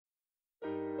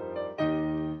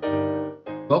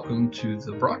Welcome to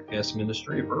the broadcast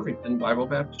ministry of Irvington Bible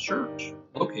Baptist Church,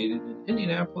 located in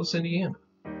Indianapolis, Indiana.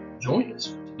 Join us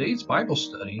for today's Bible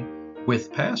study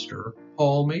with Pastor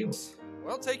Paul Malin.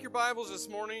 Well, take your Bibles this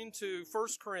morning to 1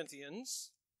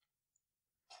 Corinthians.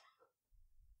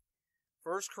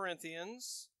 1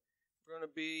 Corinthians. We're going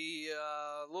to be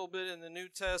a little bit in the New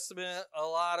Testament, a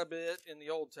lot of it in the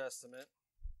Old Testament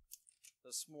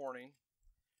this morning.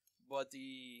 But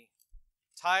the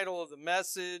title of the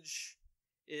message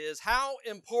is, How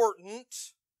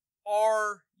Important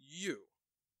Are You?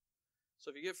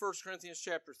 So if you get 1 Corinthians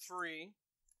chapter 3,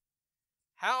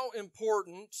 how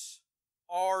important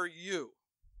are you?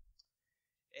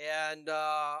 And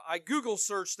I Google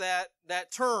searched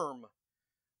that term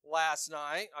last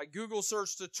night. I Google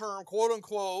searched the term, quote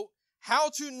unquote, how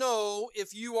to know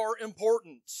if you are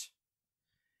important.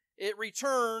 It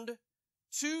returned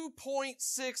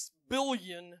 2.6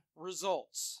 billion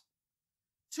results.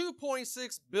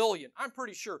 2.6 billion. I'm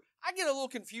pretty sure. I get a little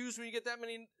confused when you get that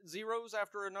many zeros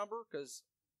after a number because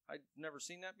I've never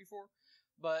seen that before.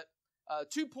 But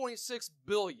 2.6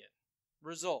 billion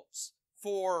results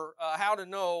for how to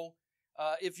know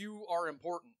if you are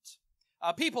important.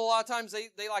 People, a lot of times,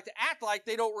 they like to act like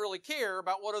they don't really care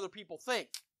about what other people think.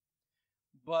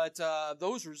 But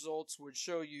those results would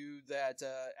show you that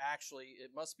actually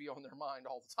it must be on their mind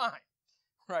all the time,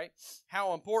 right?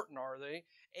 How important are they?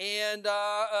 And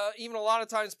even a lot of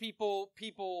times people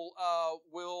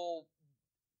will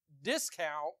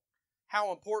discount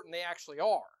how important they actually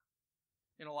are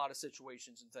in a lot of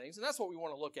situations and things. And that's what we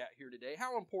want to look at here today.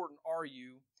 How important are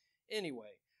you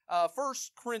anyway? 1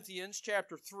 Corinthians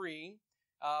chapter 3,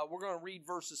 we're going to read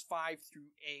verses 5 through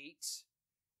 8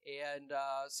 and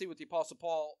see what the Apostle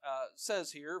Paul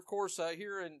says here. Of course,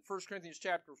 here in 1 Corinthians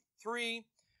chapter 3,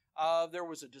 there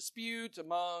was a dispute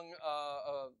among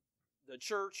the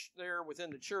church there within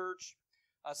the church.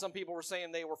 Some people were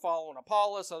saying they were following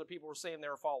Apollos. Other people were saying they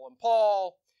were following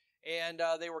Paul. And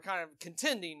they were kind of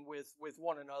contending with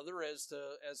one another as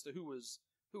to who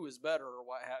was better or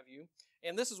what have you.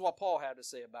 And this is what Paul had to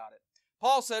say about it.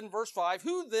 Paul said in verse 5,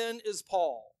 Who then is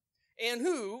Paul? And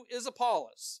who is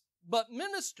Apollos? But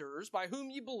ministers by whom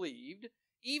you believed,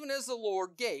 even as the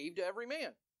Lord gave to every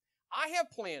man. I have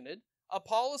planted,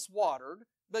 Apollos watered,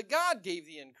 but God gave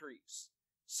the increase.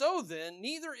 So then,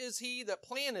 neither is he that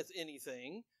planteth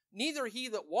anything, neither he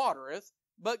that watereth,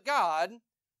 but God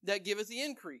that giveth the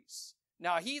increase.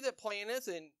 Now he that planteth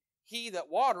and he that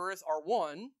watereth are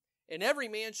one, and every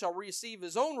man shall receive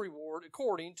his own reward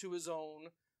according to his own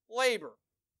labor.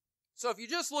 So if you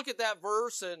just look at that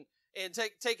verse and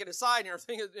take it aside and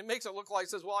everything, it makes it look like it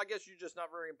says, well, I guess you're just not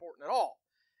very important at all.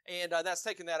 And that's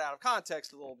taking that out of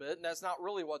context a little bit, and that's not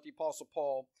really what the Apostle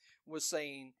Paul was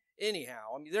saying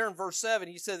anyhow. I mean, there in verse 7,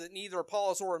 he said that neither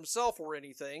Apollos or himself were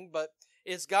anything, but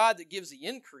it's God that gives the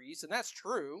increase, and that's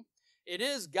true. It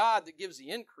is God that gives the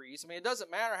increase. I mean, it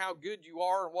doesn't matter how good you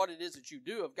are and what it is that you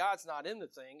do. If God's not in the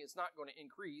thing, it's not going to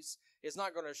increase. It's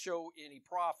not going to show any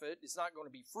profit. It's not going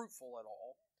to be fruitful at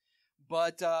all.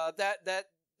 But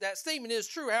that statement is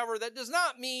true. However, that does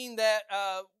not mean that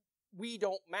we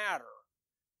don't matter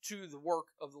to the work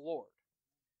of the Lord,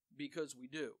 because we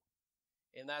do.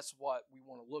 And that's what we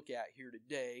want to look at here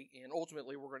today. And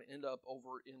ultimately, we're going to end up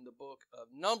over in the book of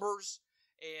Numbers.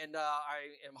 And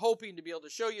I am hoping to be able to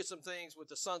show you some things with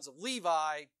the sons of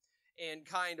Levi and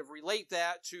kind of relate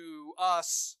that to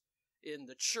us in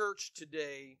the church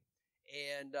today.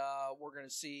 And we're going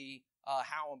to see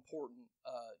how important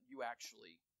you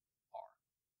actually are.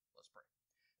 Let's pray.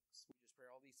 We just pray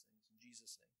all these things in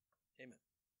Jesus' name. Amen.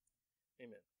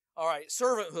 Amen. All right,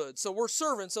 servanthood. So we're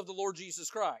servants of the Lord Jesus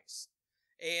Christ.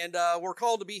 And we're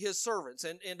called to be His servants.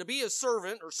 And to be a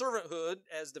servant, or servanthood,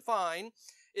 as defined,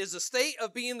 is a state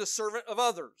of being the servant of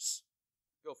others.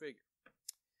 Go figure.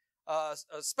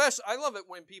 Especially, I love it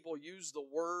when people use the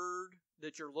word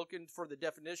that you're looking for the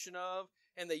definition of,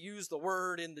 and they use the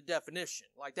word in the definition.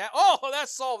 Like that. Oh,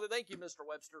 that's solved it. Thank you, Mr.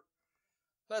 Webster.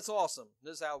 That's awesome.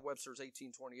 This is out of Webster's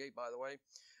 1828, by the way.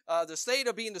 The state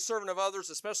of being the servant of others,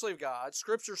 especially of God.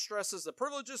 Scripture stresses the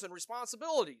privileges and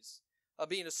responsibilities of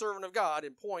being a servant of God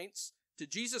and points to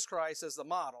Jesus Christ as the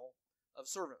model of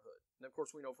servanthood. And of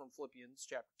course, we know from Philippians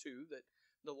chapter 2 that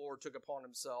the Lord took upon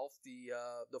himself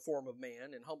the form of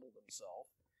man and humbled himself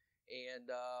and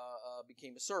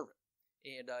became a servant.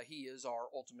 And he is our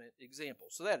ultimate example.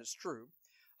 So that is true.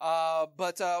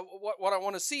 But what I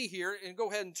want to see here, and go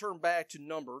ahead and turn back to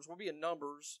Numbers. We'll be in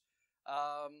Numbers.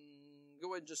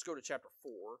 Go ahead and just go to chapter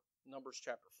 4. Numbers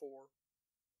chapter 4.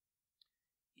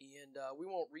 And we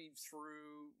won't read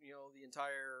through, the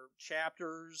entire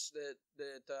chapters that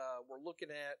we're looking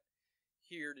at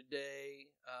here today,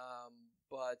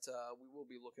 but we will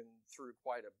be looking through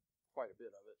quite a bit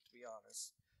of it, to be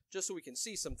honest, just so we can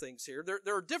see some things here.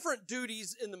 There are different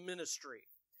duties in the ministry,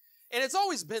 and it's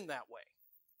always been that way.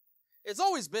 It's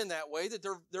always been that way, that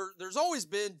there's always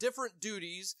been different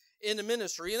duties in the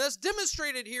ministry, and that's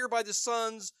demonstrated here by the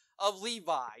sons of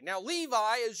Levi. Now,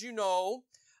 Levi, as you know,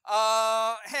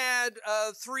 had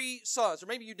 3 sons, or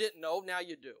maybe you didn't know, now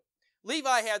you do.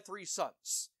 Levi had 3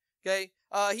 sons, okay?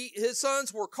 His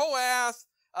sons were Kohath,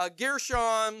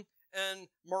 Gershon, and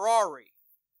Merari.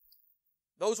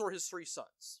 Those were his 3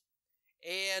 sons.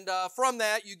 And from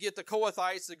that, you get the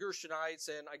Kohathites, the Gershonites,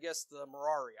 and I guess the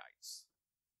Merariites.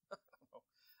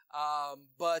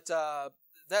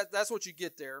 That's what you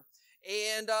get there.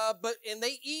 And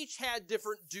they each had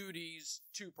different duties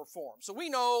to perform. So we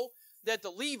know that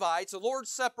the Levites, the Lord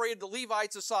separated the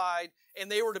Levites aside,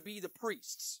 and they were to be the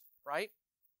priests, right?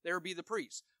 They were to be the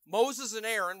priests. Moses and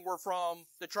Aaron were from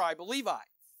the tribe of Levi,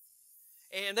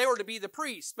 and they were to be the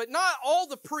priests. But not all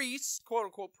the priests, quote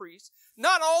unquote priests,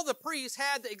 not all the priests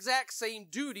had the exact same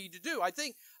duty to do. I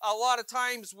think a lot of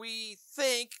times we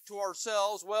think to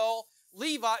ourselves, well,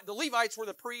 the Levites were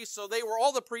the priests, so they were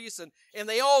all the priests, and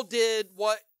they all did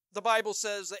what the Bible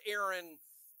says that Aaron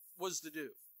was to do.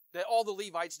 That all the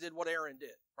Levites did what Aaron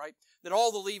did, right? That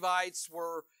all the Levites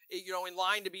were, in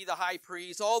line to be the high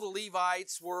priest. All the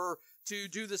Levites were to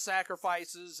do the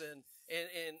sacrifices and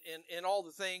all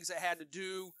the things that had to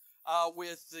do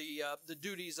with the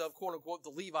duties of, quote unquote, the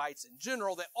Levites in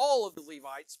general. That all of the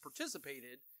Levites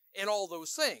participated in all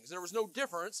those things. There was no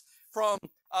difference from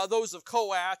those of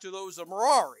Kohath to those of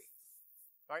Merari,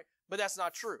 right? But that's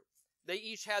not true. They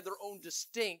each had their own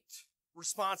distinct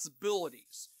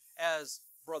responsibilities, as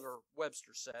Brother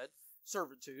Webster said.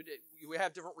 Servitude. We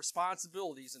have different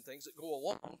responsibilities and things that go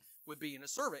along with being a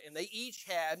servant, and they each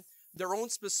had their own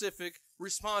specific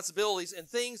responsibilities and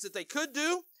things that they could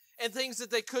do and things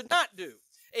that they could not do.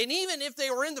 And even if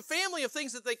they were in the family of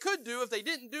things that they could do, if they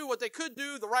didn't do what they could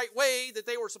do the right way that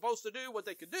they were supposed to do what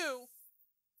they could do,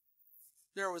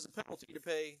 there was a penalty to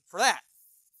pay for that.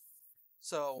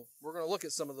 So we're going to look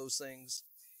at some of those things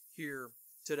here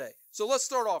today. So let's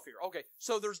start off here. Okay,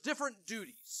 so there's different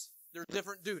duties. There's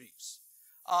different duties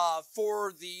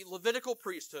for the Levitical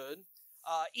priesthood.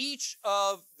 Each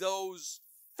of those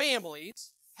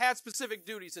families had specific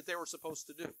duties that they were supposed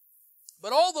to do.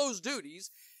 But all those duties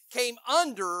came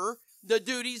under the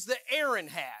duties that Aaron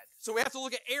had. So we have to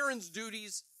look at Aaron's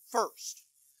duties first.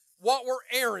 What were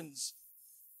Aaron's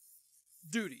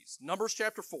duties? Numbers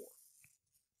chapter 4.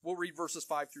 We'll read verses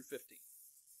 5 through 15.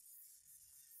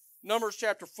 Numbers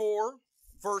chapter 4,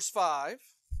 verse 5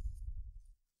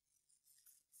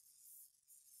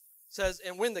 says,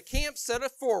 "And when the camp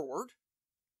setteth forward,"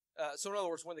 so in other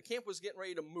words, when the camp was getting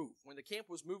ready to move, when the camp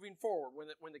was moving forward,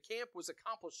 when the camp was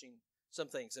accomplishing some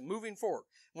things and moving forward,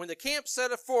 when the camp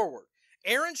setteth forward,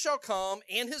 Aaron shall come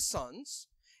and his sons,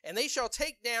 and they shall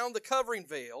take down the covering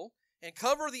veil and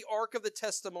cover the ark of the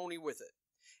testimony with it,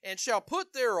 and shall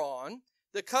put thereon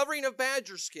the covering of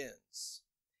badger skins,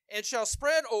 and shall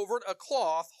spread over it a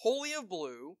cloth wholly of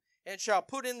blue, and shall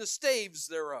put in the staves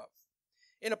thereof.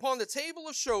 And upon the table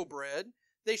of showbread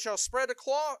they shall spread a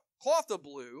cloth of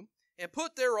blue, and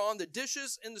put thereon the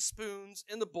dishes and the spoons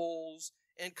and the bowls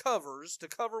and covers to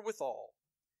cover withal.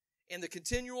 And the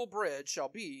continual bread shall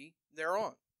be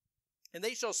thereon. And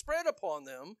they shall spread upon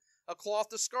them a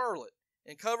cloth of scarlet,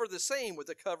 and cover the same with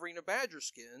the covering of badger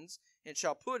skins, and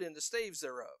shall put in the staves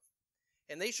thereof.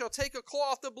 And they shall take a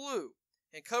cloth of blue,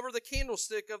 and cover the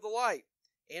candlestick of the light,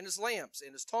 and his lamps,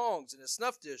 and his tongs, and his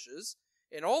snuff dishes,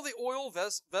 and all the oil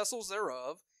vessels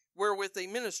thereof, wherewith they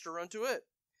minister unto it.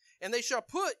 And they shall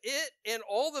put it and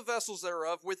all the vessels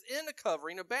thereof within a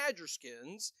covering of badger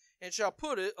skins, and shall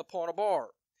put it upon a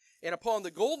bar. And upon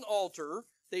the golden altar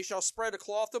they shall spread a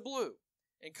cloth of blue,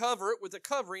 and cover it with a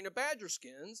covering of badger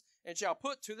skins, and shall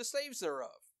put to the staves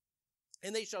thereof.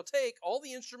 And they shall take all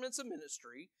the instruments of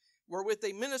ministry, wherewith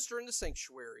they minister in the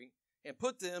sanctuary, and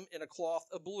put them in a cloth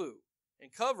of blue,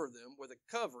 and cover them with a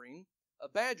covering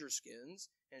of badger skins,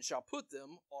 and shall put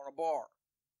them on a bar.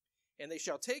 And they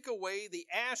shall take away the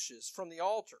ashes from the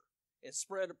altar, and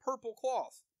spread a purple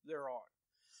cloth thereon.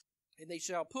 And they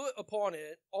shall put upon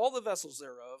it all the vessels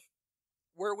thereof,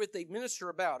 wherewith they minister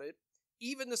about it,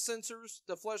 even the censers,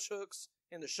 the flesh hooks,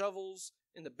 and the shovels,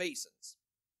 and the basins,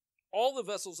 all the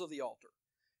vessels of the altar.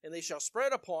 And they shall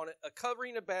spread upon it a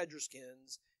covering of badger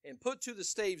skins, and put to the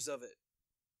staves of it.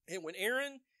 And when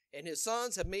Aaron and his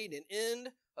sons have made an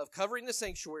end of covering the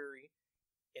sanctuary,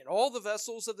 and all the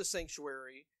vessels of the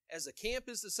sanctuary, as the camp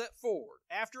is to set forward,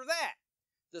 after that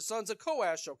the sons of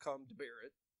Kohath shall come to bear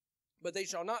it, but they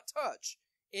shall not touch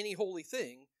any holy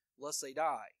thing, lest they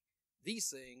die. These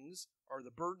things are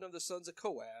the burden of the sons of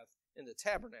Kohath in the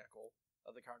tabernacle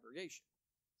of the congregation.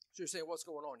 So you're saying, what's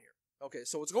going on here? Okay,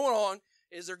 so what's going on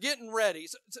is they're getting ready.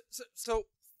 So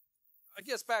I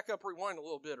guess back up, rewind a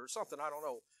little bit or something, I don't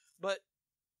know. But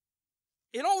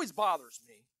it always bothers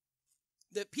me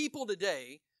that people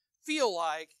today feel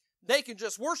like they can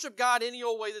just worship God any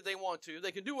old way that they want to.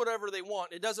 They can do whatever they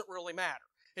want. It doesn't really matter.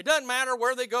 It doesn't matter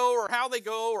where they go or how they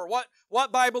go or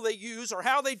what Bible they use or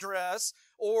how they dress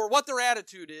or what their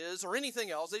attitude is or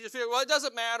anything else. They just feel, well, it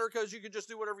doesn't matter because you can just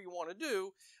do whatever you want to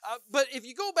do. But if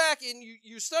you go back and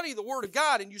you study the Word of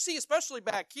God and you see, especially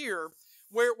back here,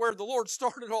 where the Lord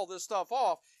started all this stuff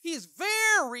off, He is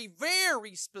very,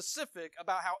 very specific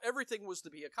about how everything was to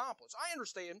be accomplished. I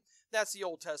understand that's the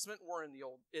Old Testament. We're in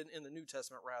the New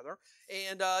Testament rather,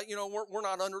 and we're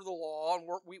not under the law, and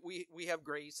we have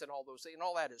grace and all those things, and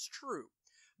all that is true.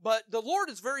 But the Lord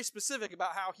is very specific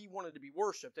about how He wanted to be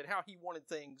worshipped and how He wanted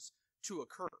things to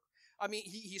occur. I mean,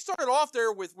 he started off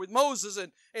there with Moses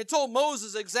and told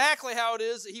Moses exactly how it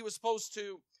is that he was supposed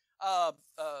to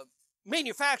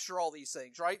manufacture all these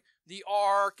things, right? The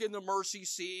ark and the mercy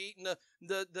seat and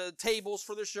the tables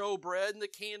for the showbread and the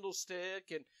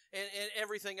candlestick and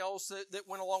everything else that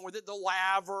went along with it, the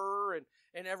laver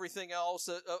and everything else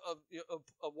of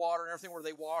water and everything where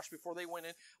they washed before they went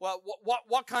in. Well,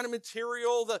 what kind of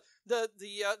material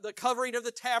the covering of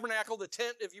the tabernacle, the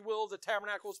tent, if you will, the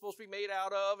tabernacle was supposed to be made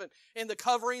out of, and the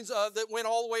coverings that went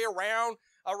all the way around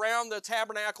the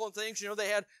tabernacle and things. They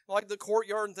had like the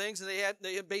courtyard and things, and they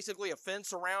had basically a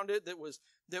fence around it that was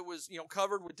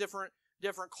covered with different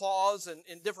cloths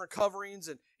and different coverings,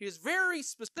 and he was very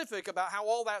specific about how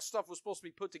all that stuff was supposed to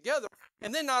be put together.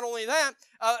 And then not only that,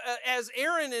 as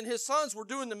Aaron and his sons were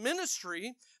doing the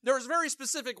ministry, there was very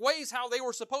specific ways how they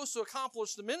were supposed to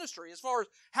accomplish the ministry, as far as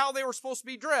how they were supposed to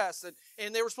be dressed,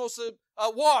 and they were supposed to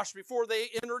wash before they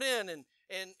entered in, and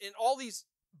all these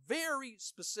very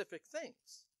specific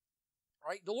things.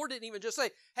 Right? The Lord didn't even just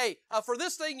say, hey, for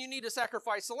this thing you need to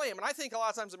sacrifice a lamb. And I think a lot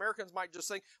of times Americans might just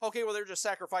think, okay, well, they're just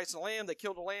sacrificing a lamb. They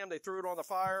killed a lamb. They threw it on the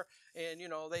fire. And,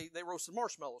 they roasted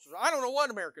marshmallows. I don't know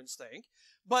what Americans think.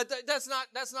 But that's not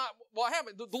what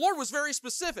happened. The Lord was very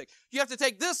specific. You have to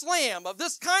take this lamb, of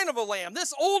this kind of a lamb,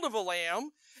 this old of a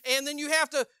lamb, and then you have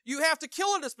to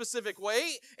kill it a specific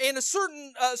way. And a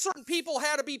certain people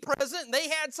had to be present, and they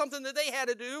had something that they had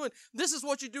to do. And this is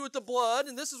what you do with the blood,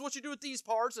 and this is what you do with these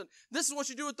parts, and this is what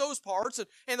you do with those parts,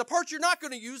 and the parts you're not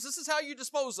going to use, this is how you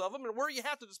dispose of them, and where you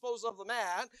have to dispose of them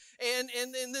at, and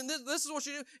then this is what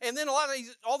you do. And then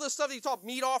all this stuff he taught,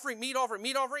 meat offering,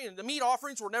 and the meat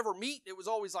offerings were never meat. It was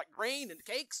always like grain and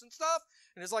cakes and stuff.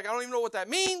 And it's like, I don't even know what that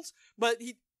means, but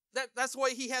that's the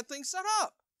way he had things set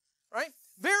up, right?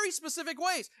 Very specific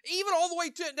ways, even all the way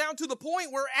down to the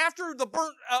point where after the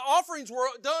burnt offerings were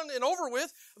done and over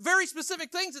with, very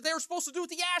specific things that they were supposed to do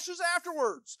with the ashes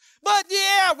afterwards. But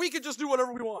yeah, we could just do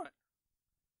whatever we want.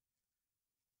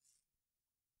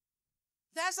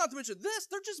 That's not to mention this,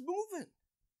 they're just moving.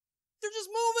 They're just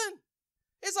moving.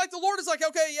 It's like the Lord is like,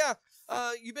 okay, yeah,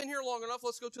 you've been here long enough,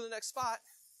 let's go to the next spot.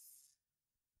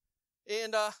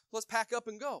 And let's pack up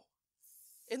and go.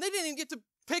 And they didn't even get to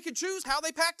pick and choose how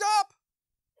they packed up.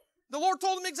 The Lord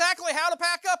told them exactly how to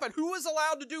pack up and who was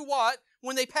allowed to do what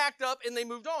when they packed up and they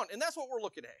moved on. And that's what we're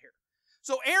looking at here.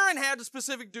 So Aaron had the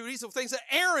specific duties of things that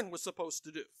Aaron was supposed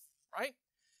to do, right?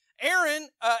 Aaron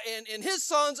and his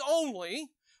sons only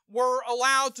were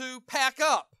allowed to pack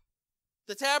up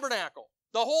the tabernacle,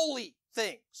 the holy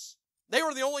things. They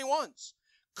were the only ones.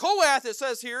 Kohath, it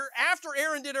says here, after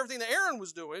Aaron did everything that Aaron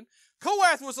was doing,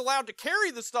 Kohath was allowed to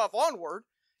carry the stuff onward.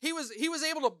 He was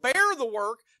able to bear the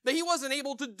work, but he wasn't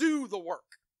able to do the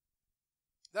work.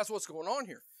 That's what's going on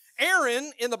here.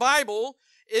 Aaron in the Bible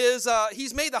is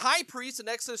he's made the high priest in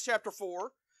Exodus chapter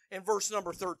 4 and verse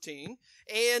number 13,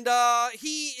 and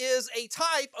he is a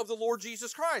type of the Lord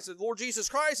Jesus Christ. The Lord Jesus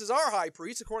Christ is our high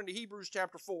priest according to Hebrews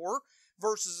chapter 4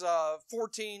 verses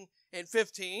 14 and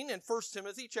 15, and 1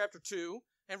 Timothy chapter 2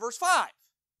 and verse 5.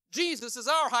 Jesus is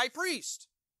our high priest.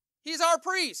 He's our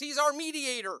priest. He's our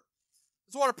mediator.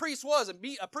 That's what a priest was.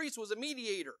 A priest was a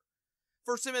mediator.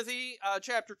 1 Timothy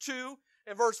chapter 2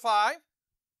 and verse 5.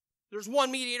 There's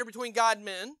one mediator between God and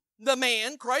men, the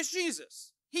man, Christ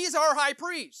Jesus. He's our high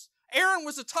priest. Aaron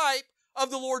was a type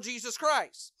of the Lord Jesus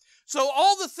Christ. So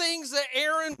all the things that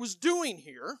Aaron was doing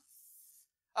here,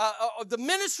 the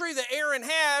ministry that Aaron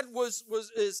had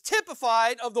is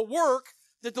typified of the work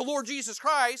that the Lord Jesus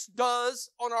Christ does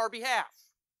on our behalf.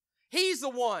 He's the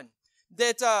one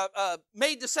that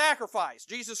made the sacrifice.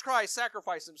 Jesus Christ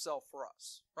sacrificed himself for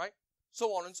us, right? So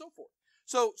on and so forth.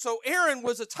 So Aaron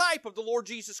was a type of the Lord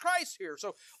Jesus Christ here.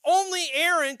 So only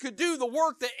Aaron could do the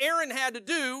work that Aaron had to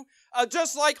do,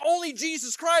 just like only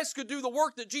Jesus Christ could do the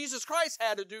work that Jesus Christ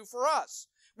had to do for us.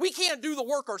 We can't do the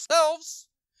work ourselves.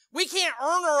 We can't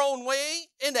earn our own way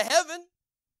into heaven.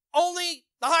 Only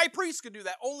the high priest could do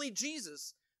that. Only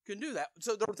Jesus can do that.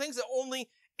 So there were things that only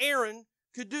Aaron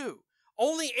could do.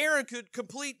 Only Aaron could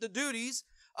complete the duties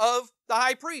of the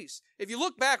high priest. If you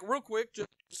look back real quick,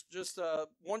 just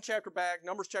one chapter back,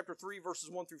 Numbers chapter 3, verses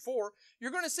 1 through 4,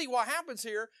 you're going to see what happens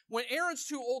here when Aaron's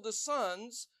two oldest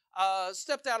sons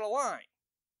stepped out of line.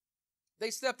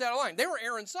 They stepped out of line. They were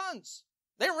Aaron's sons.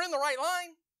 They were in the right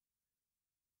line.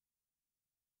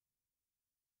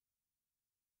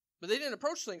 But they didn't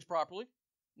approach things properly.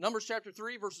 Numbers chapter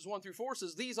 3, verses 1 through 4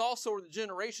 says, "These also are the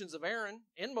generations of Aaron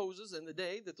and Moses in the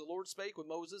day that the Lord spake with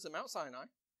Moses at Mount Sinai.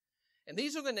 And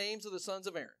these are the names of the sons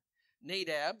of Aaron: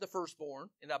 Nadab, the firstborn,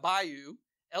 and Abihu,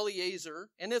 Eleazar,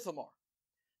 and Ithamar.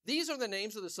 These are the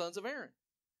names of the sons of Aaron,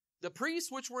 the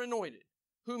priests which were anointed,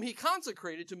 whom he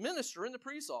consecrated to minister in the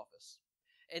priest's office.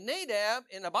 And Nadab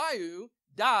and Abihu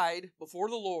died before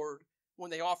the Lord when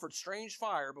they offered strange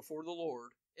fire before the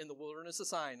Lord in the wilderness of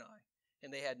Sinai,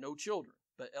 and they had no children.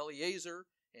 But Eleazar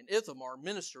and Ithamar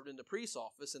ministered in the priest's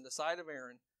office in the sight of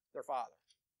Aaron, their father."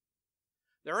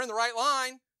 They're in the right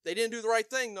line. They didn't do the right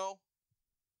thing, though.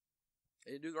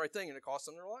 They didn't do the right thing, and it cost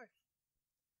them their life.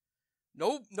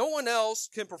 No one else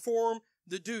can perform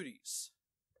the duties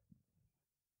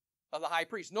of the high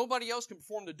priest. Nobody else can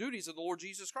perform the duties of the Lord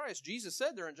Jesus Christ. Jesus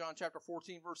said there in John chapter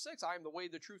 14, verse 6, "I am the way,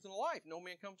 the truth, and the life. No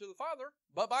man come to the Father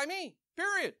but by me."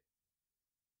 Period.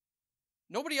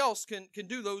 Nobody else can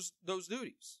do those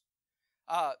duties.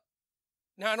 Now,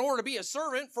 in order to be a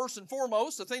servant, first and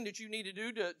foremost, the thing that you need to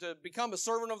do to become a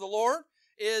servant of the Lord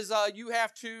is you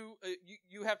have to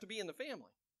be in the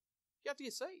family. You have to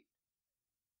get saved.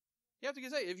 You have to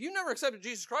get saved. If you never accepted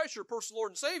Jesus Christ, your personal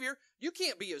Lord and Savior, you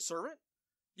can't be a servant.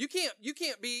 You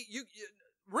can't be.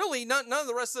 Really, none of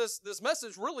the rest of this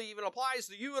message really even applies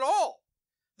to you at all.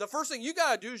 The first thing you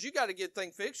got to do is you got to get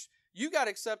things fixed. You got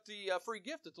to accept the free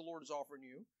gift that the Lord is offering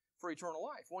you for eternal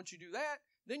life. Once you do that,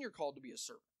 then you're called to be a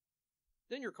servant.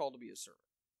 Then you're called to be a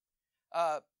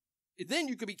servant. Then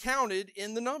you could be counted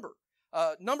in the number.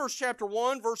 Numbers chapter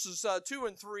 1, verses 2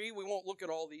 and 3. We won't look at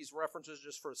all these references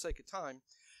just for the sake of time.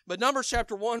 But Numbers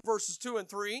chapter 1, verses 2 and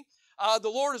 3, the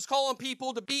Lord is calling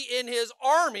people to be in His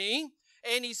army.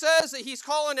 And He says that He's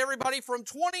calling everybody from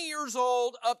 20 years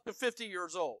old up to 50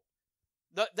 years old.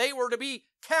 They were to be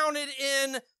counted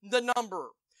in the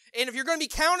number. And if you're going to be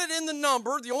counted in the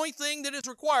number, the only thing that is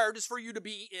required is for you to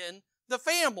be in the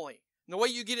family. And the way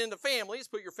you get into family is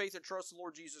put your faith and trust in the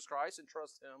Lord Jesus Christ and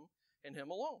trust Him and Him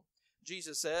alone.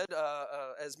 Jesus said,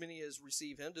 as many as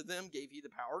receive Him, to them gave He the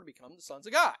power to become the sons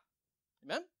of God.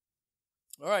 Amen?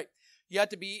 All right. You have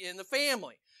to be in the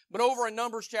family. But over in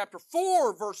Numbers chapter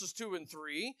 4, verses 2 and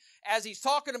 3, as he's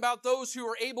talking about those who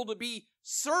are able to be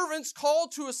servants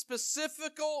called to a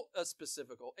specific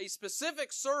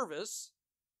service,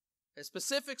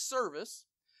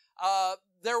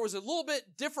 there was a little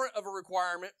bit different of a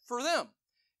requirement for them.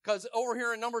 Because over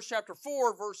here in Numbers chapter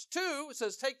 4, verse 2, it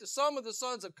says, "Take the sum of the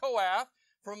sons of Kohath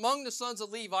from among the sons of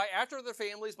Levi after their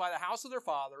families by the house of their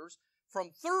fathers,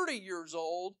 from 30 years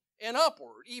old and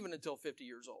upward, even until 50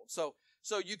 years old."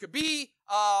 So you could be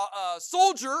a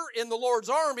soldier in the Lord's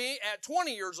army at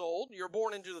 20 years old. You're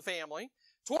born into the family,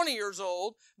 20 years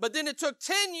old. But then it took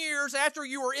 10 years after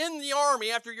you were in the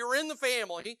army, after you were in the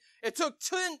family, it took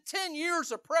 10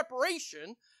 years of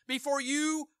preparation before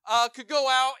you could go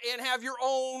out and have your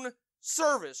own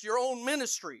service, your own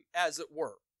ministry, as it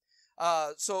were.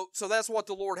 So that's what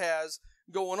the Lord has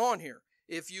going on here.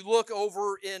 If you look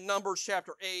over in Numbers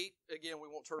chapter 8, again, we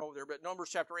won't turn over there, but Numbers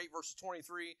chapter 8, verses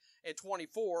 23 and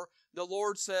 24, the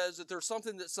Lord says that there's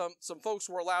something that some folks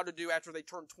were allowed to do after they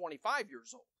turned 25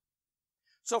 years old.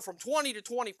 So from 20 to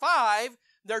 25,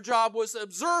 their job was to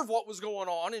observe what was going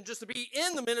on and just to be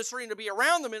in the ministry and to be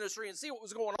around the ministry and see what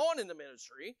was going on in the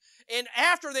ministry. And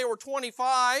after they were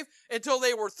 25 until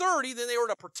they were 30, then they were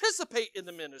to participate in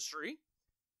the ministry.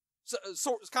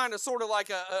 So it's kind of sort of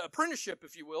like an apprenticeship,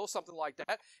 if you will, something like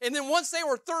that. And then once they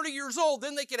were 30 years old,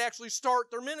 then they could actually start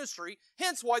their ministry.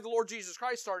 Hence why the Lord Jesus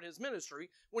Christ started His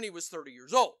ministry when He was 30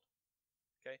 years old.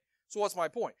 Okay. So what's my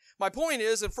point? My point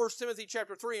is in 1 Timothy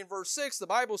chapter 3 and verse 6, the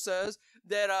Bible says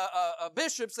that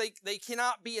bishops, they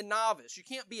cannot be a novice. You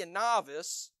can't be a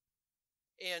novice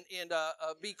and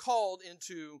be called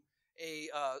into a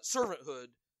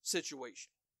servanthood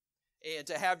situation and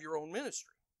to have your own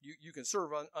ministry. You can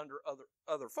serve under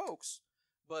other folks,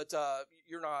 but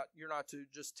you're not to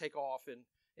just take off and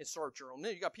and start your own.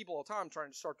 You got people all the time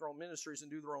trying to start their own ministries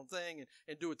and do their own thing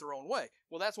and do it their own way.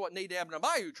 Well, that's what Nadab and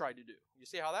Abihu tried to do. You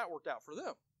see how that worked out for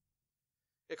them.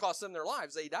 It cost them their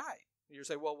lives. They died. You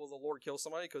say, well, will the Lord kill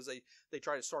somebody because they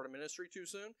try to start a ministry too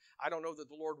soon? I don't know that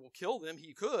the Lord will kill them.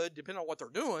 He could, depending on what they're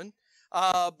doing.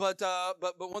 But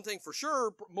one thing for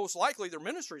sure, most likely their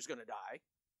ministry is going to die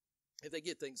if they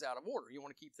get things out of order. You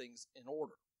want to keep things in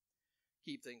order.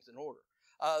 Keep things in order.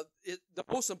 The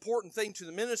most important thing to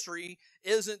the ministry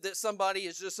isn't that somebody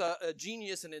is just a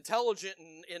genius and intelligent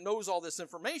and knows all this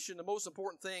information. The most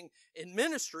important thing in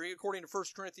ministry, according to 1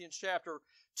 Corinthians chapter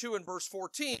 2 and verse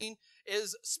 14,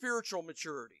 is spiritual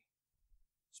maturity.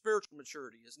 Spiritual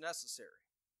maturity is necessary.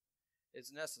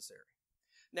 It's necessary.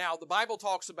 Now, the Bible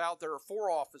talks about there are 4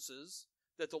 offices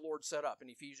that the Lord set up in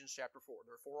Ephesians chapter 4.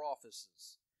 There are 4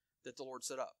 offices that the Lord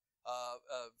set up.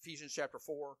 Ephesians chapter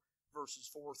 4, verses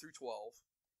 4 through 12.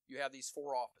 You have these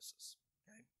 4 offices.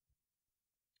 Okay?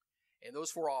 And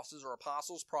those 4 offices are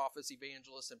apostles, prophets,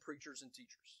 evangelists, and preachers and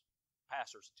teachers.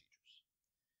 Pastors and teachers.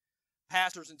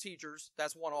 Pastors and teachers,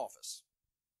 that's one office.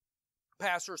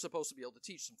 Pastors are supposed to be able to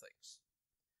teach some things.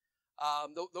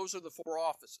 Those are the 4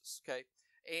 offices, okay?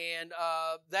 And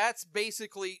that's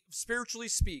basically, spiritually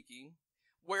speaking,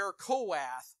 where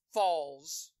Kohath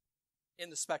falls in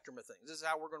the spectrum of things. This is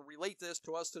how we're going to relate this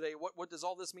to us today. What does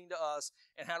all this mean to us,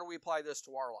 and how do we apply this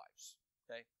to our lives?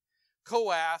 Okay,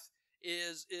 Kohath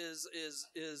is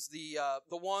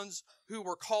the ones who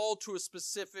were called to a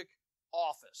specific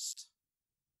office.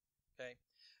 Okay,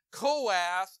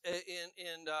 Kohath,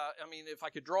 I mean, if I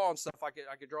could draw on stuff, I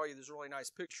could draw you this really nice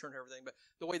picture and everything, but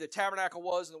the way the tabernacle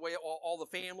was and the way all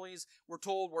the families were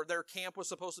told where their camp was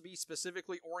supposed to be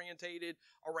specifically orientated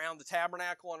around the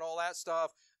tabernacle and all that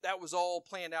stuff, that was all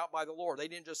planned out by the Lord. They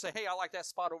didn't just say, hey, I like that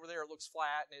spot over there. It looks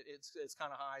flat and it's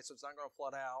kind of high, so it's not going to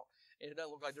flood out, and it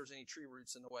doesn't look like there's any tree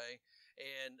roots in the way.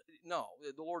 And no,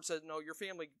 the Lord said, no, your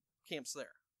family camps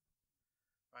there.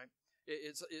 Right?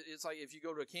 It's like if you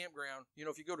go to a campground,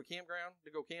 if you go to a campground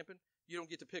to go camping, you don't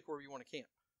get to pick where you want to camp.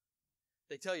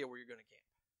 They tell you where you're going to camp.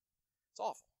 It's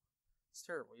awful. It's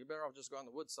terrible. You're better off just go in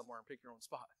the woods somewhere and pick your own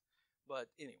spot. But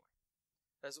anyway,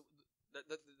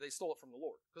 they stole it from the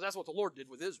Lord, because that's what the Lord did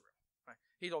with Israel. Right?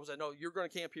 He told them, no, you're going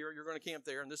to camp here, you're going to camp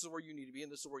there, and this is where you need to be,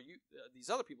 and this is where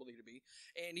these other people need to be.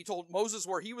 And he told Moses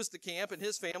where he was to camp, and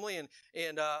his family, and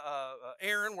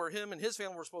Aaron where him and his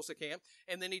family were supposed to camp.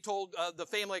 And then he told the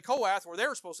family of Kohath where they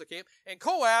were supposed to camp. And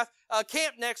Kohath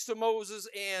camped next to Moses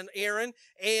and Aaron,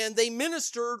 and they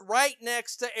ministered right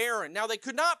next to Aaron. Now, they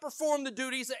could not perform the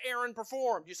duties that Aaron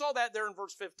performed. You saw that there in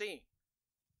verse 15.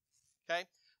 Okay?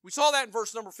 We saw that in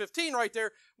verse number 15 right there,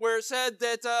 where it said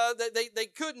that they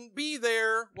couldn't be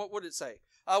there. What would it say?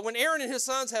 When Aaron and his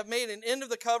sons have made an end of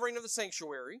the covering of the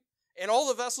sanctuary, and all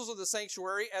the vessels of the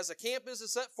sanctuary, as the camp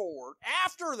is set forward,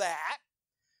 after that,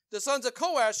 the sons of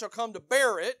Kohath shall come to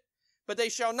bear it, but they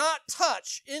shall not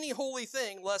touch any holy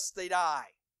thing lest they die.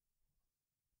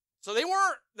 So they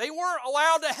weren't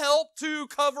allowed to help to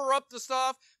cover up the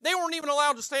stuff. They weren't even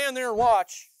allowed to stand there and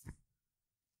watch.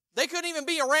 They couldn't even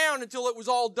be around until it was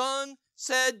all done,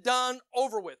 said, done,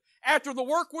 over with. After the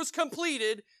work was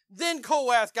completed, then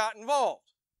Kohath got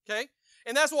involved. Okay?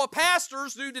 And that's what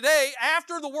pastors do today.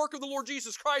 After the work of the Lord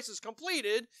Jesus Christ is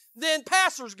completed, then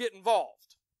pastors get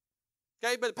involved.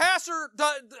 Okay? But pastor,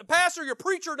 your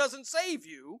preacher doesn't save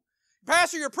you.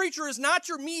 Pastor, your preacher is not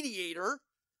your mediator.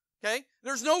 Okay?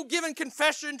 There's no given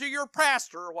confession to your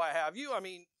pastor or what have you. I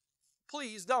mean,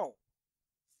 please don't.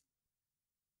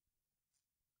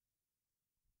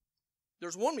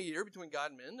 There's one mediator between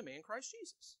God and men, the man Christ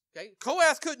Jesus. Okay,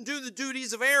 Kohath couldn't do the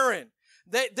duties of Aaron.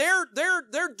 Their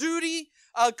duty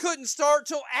couldn't start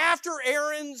till after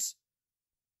Aaron's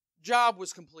job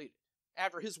was completed,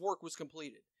 after his work was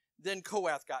completed. Then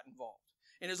Kohath got involved,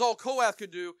 and as all Kohath could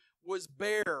do was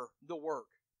bear the work,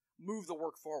 move the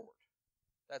work forward.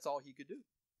 That's all he could do.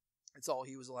 That's all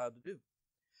he was allowed to do.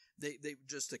 They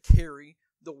just to carry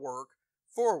the work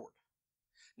forward.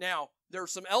 Now, there are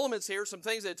some elements here, some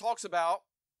things that it talks about.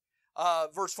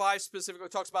 Verse 5 specifically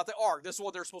talks about the ark. This is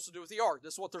what they're supposed to do with the ark.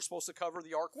 This is what they're supposed to cover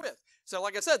the ark with. So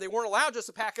like I said, they weren't allowed just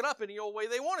to pack it up any old way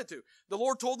they wanted to. The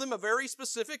Lord told them a very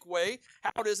specific way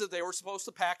how it is that they were supposed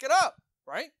to pack it up,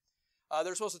 right?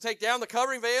 They're supposed to take down the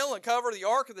covering veil and cover the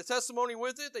ark of the testimony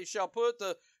with it. They shall put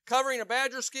the covering of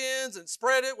badger skins and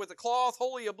spread it with the cloth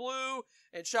wholly of blue,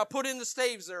 and shall put in the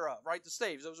staves thereof, right? The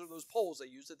staves, those are those poles they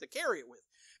used it to carry it with.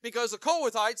 Because the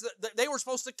Kohathites, they were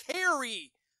supposed to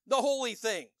carry the holy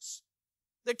things.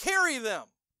 They carry them.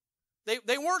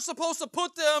 They weren't supposed to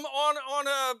put them on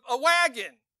a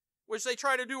wagon, which they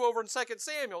tried to do over in 2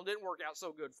 Samuel. It didn't work out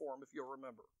so good for them, if you'll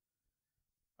remember.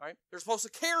 All right? They're supposed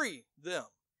to carry them.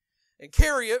 and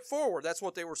carry it forward. That's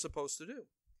what they were supposed to do.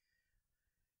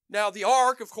 Now, the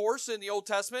ark, of course, in the Old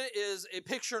Testament is a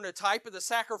picture and a type of the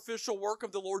sacrificial work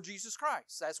of the Lord Jesus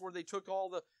Christ. That's where they took all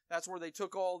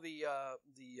the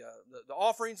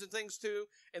offerings and things to,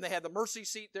 and they had the mercy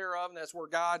seat thereof, and that's where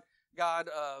God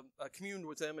communed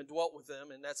with them and dwelt with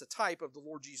them, and that's a type of the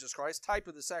Lord Jesus Christ, type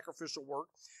of the sacrificial work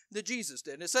that Jesus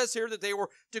did. And it says here that they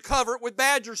were to cover it with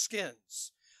badger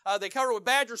skins. They covered it with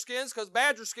badger skins because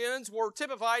badger skins were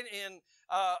typified in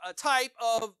a type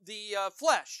of the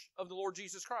flesh of the Lord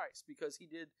Jesus Christ, because he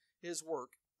did his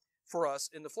work for us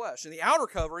in the flesh. And the outer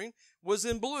covering was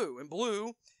in blue, and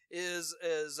blue is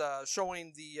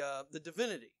showing the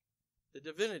divinity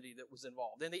that was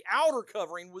involved. And the outer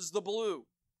covering was the blue.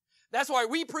 That's why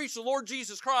we preach the Lord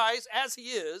Jesus Christ as he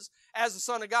is, as the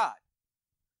Son of God.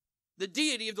 The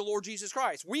deity of the Lord Jesus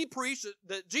Christ. We preach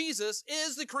that Jesus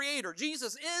is the Creator.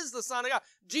 Jesus is the Son of God.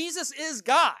 Jesus is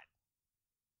God.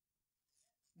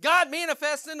 God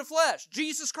manifests in the flesh.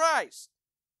 Jesus Christ.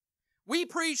 We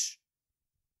preach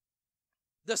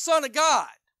the Son of God.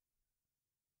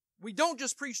 We don't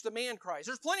just preach the man Christ.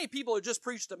 There's plenty of people who just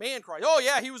preach the man Christ. Oh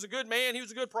yeah, he was a good man, he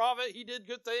was a good prophet, he did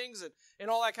good things and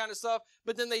all that kind of stuff.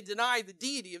 But then they deny the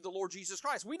deity of the Lord Jesus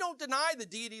Christ. We don't deny the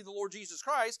deity of the Lord Jesus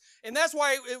Christ. And that's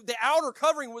why the outer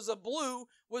covering was of blue,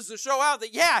 was to show out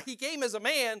that yeah, he came as a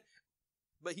man,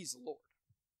 but he's the Lord.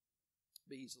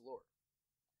 But he's the Lord.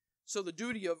 So the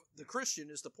duty of the Christian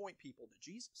is to point people to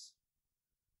Jesus.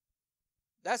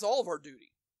 That's all of our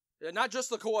duty. Not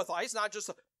just the Kohathites, not just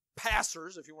the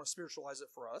pastors, if you want to spiritualize it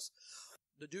for us.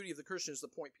 The duty of the Christian is to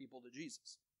point people to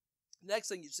Jesus. Next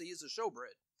thing you see is the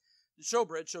showbread. The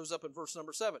showbread shows up in verse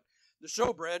number 7. The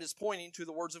showbread is pointing to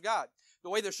the words of God. The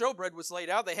way the showbread was laid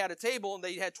out, they had a table and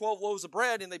they had 12 loaves of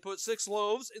bread, and they put 6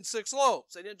 loaves and 6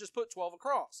 loaves. They didn't just put 12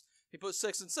 across. They put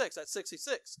 6 and 6. That's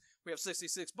 66. We have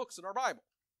 66 books in our Bible.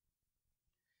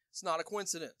 It's not a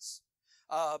coincidence.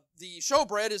 The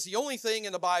showbread is the only thing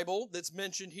in the Bible that's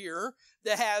mentioned here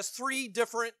that has 3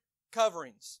 different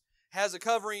coverings. Has a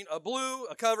covering of blue,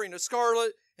 a covering of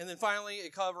scarlet, and then finally a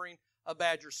covering of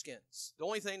badger skins. The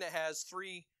only thing that has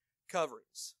 3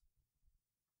 coverings.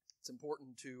 It's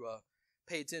important to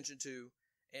pay attention to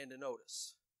and to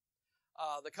notice.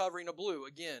 The covering of blue,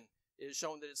 again, is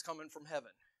showing that it's coming from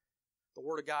heaven. The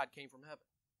Word of God came from heaven.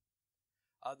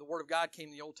 The Word of God came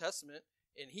in the Old Testament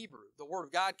in Hebrew. The Word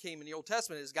of God came in the Old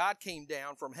Testament as God came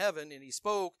down from heaven and he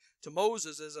spoke to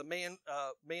Moses as a man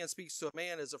speaks to a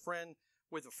man as a friend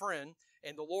with a friend.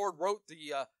 And the Lord wrote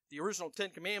the original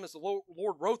 10 Commandments. The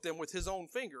Lord wrote them with his own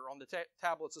finger on the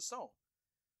tablets of stone.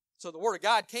 So the Word of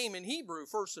God came in Hebrew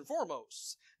first and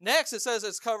foremost. Next it says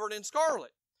it's covered in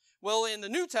scarlet. Well, in the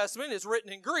New Testament it's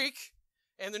written in Greek.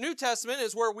 And the New Testament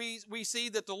is where we see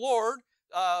that the Lord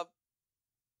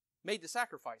made the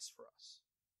sacrifice for us.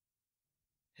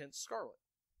 Hence scarlet.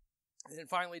 And then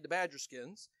finally the badger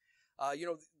skins. The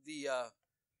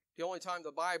only time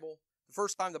the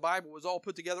first time the Bible was all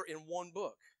put together in one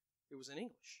book, it was in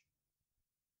English.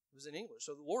 It was in English.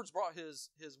 So the Lord's brought his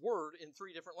word in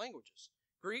 3 different languages.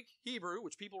 Greek, Hebrew,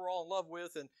 which people are all in love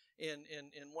with and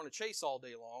want to chase all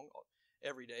day long,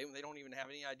 every day, when they don't even have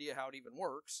any idea how it even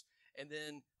works. And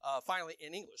then finally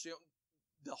in English.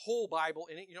 The whole Bible,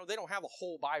 they don't have a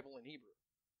whole Bible in Hebrew.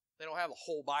 They don't have a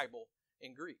whole Bible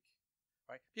in Greek.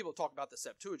 Right? People talk about the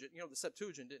Septuagint. The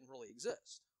Septuagint didn't really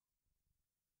exist.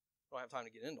 I don't have time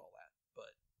to get into all that,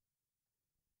 but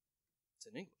it's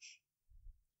in English.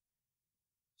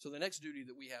 So the next duty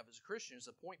that we have as a Christian is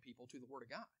to point people to the Word of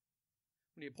God.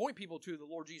 We need to point people to the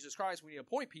Lord Jesus Christ. We need to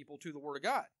point people to the Word of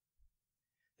God.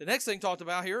 The next thing talked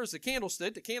about here is the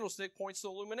candlestick. The candlestick points to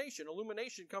illumination.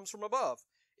 Illumination comes from above.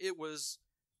 It was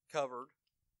covered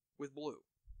with blue.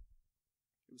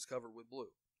 It was covered with blue.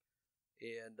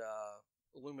 And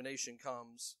illumination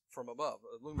comes from above.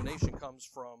 Illumination comes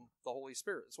from the Holy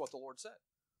Spirit. That's what the Lord said.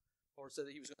 The Lord said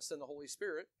that he was going to send the Holy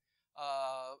Spirit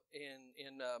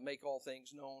and make all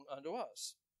things known unto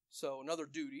us. So another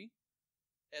duty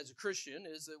as a Christian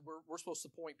is that we're supposed to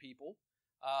point people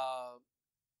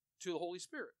to the Holy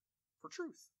Spirit for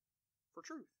truth. For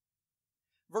truth.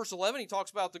 Verse 11, he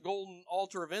talks about the golden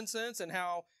altar of incense and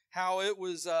how it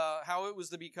was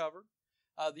to be covered.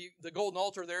 The golden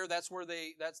altar there, that's where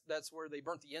they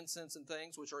burnt the incense and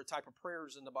things, which are a type of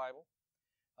prayers in the Bible.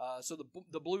 So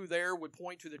the blue there would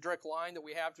point to the direct line that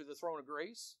we have to the throne of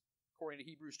grace, according to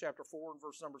Hebrews chapter 4 and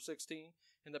verse number 16.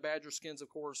 And the badger skins, of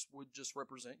course, would just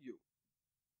represent you.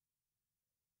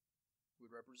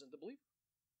 Would represent the believer.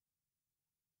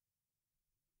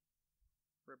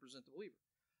 Represent the believer.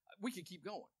 We could keep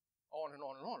going on and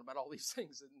on and on about all these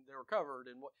things that they were covered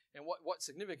and what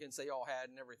significance they all had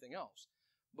and everything else.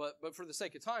 But for the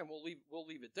sake of time, we'll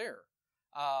leave it there,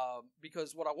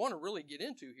 because what I want to really get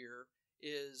into here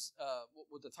is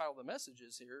what the title of the message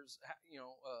is here is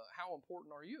how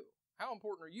important are you? How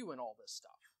important are you in all this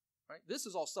stuff? Right? This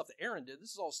is all stuff that Aaron did.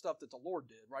 This is all stuff that the Lord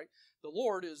did. Right? The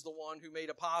Lord is the one who made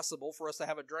it possible for us to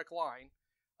have a direct line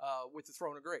with the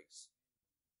throne of grace.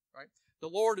 Right? The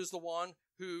Lord is the one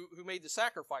who made the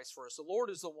sacrifice for us. The Lord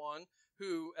is the one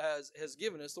who has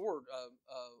given us the word.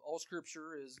 All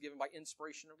Scripture is given by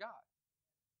inspiration of God.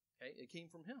 Okay, it came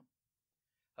from Him.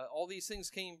 All these things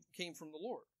came from the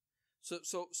Lord.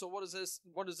 So what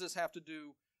does this have to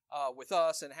do with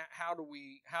us, and how do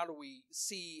we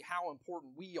see how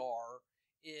important we are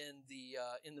in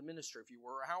the ministry, if you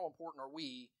were, or how important are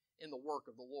we in the work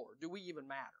of the Lord? Do we even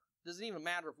matter? Does it even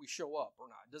matter if we show up or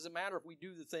not? Does it matter if we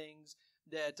do the things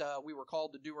that we were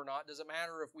called to do or not? Does it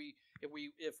matter if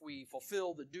we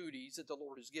fulfill the duties that the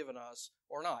Lord has given us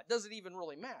or not? Does it even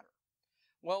really matter?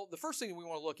 Well, the first thing we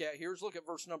want to look at here is look at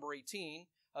verse number 18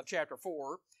 of chapter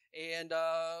 4. And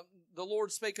the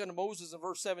Lord spake unto Moses in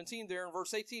verse 17 there. In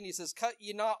verse 18 he says, cut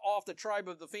ye not off the tribe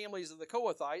of the families of the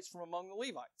Kohathites from among the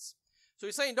Levites. So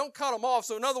he's saying don't cut them off.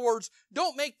 So in other words,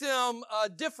 don't make them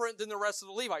different than the rest of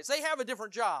the Levites. They have a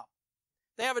different job.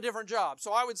 They have a different job.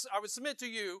 So I would submit to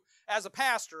you as a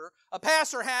pastor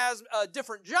has a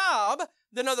different job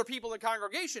than other people in the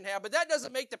congregation have, but that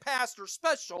doesn't make the pastor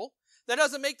special. That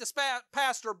doesn't make the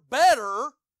pastor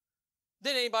better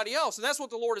than anybody else. And that's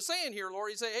what the Lord is saying here, Lord.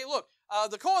 He's saying, hey, look,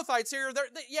 the Kohathites here,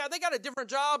 they got a different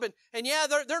job, and yeah,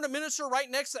 they're the minister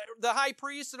right next to the high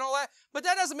priest and all that, but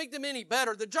that doesn't make them any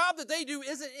better. The job that they do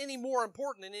isn't any more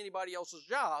important than anybody else's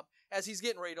job, as he's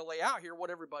getting ready to lay out here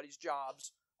what everybody's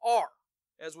jobs are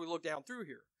as we look down through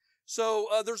here. So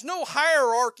there's no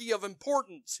hierarchy of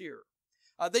importance here.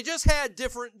 They just had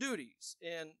different duties,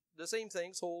 and the same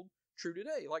things hold true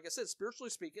today. Like I said,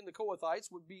 spiritually speaking, the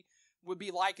Kohathites would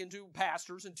be likened to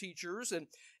pastors and teachers, and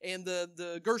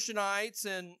the Gershonites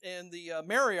and the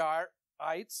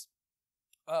Merarites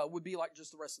would be like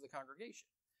just the rest of the congregation.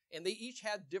 And they each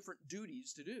had different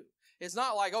duties to do. It's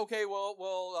not like, okay, well,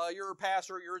 you're a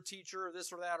pastor, you're a teacher, or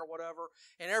this or that or whatever,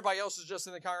 and everybody else is just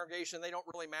in the congregation. They don't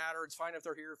really matter. It's fine if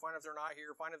they're here, fine if they're not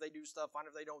here, fine if they do stuff, fine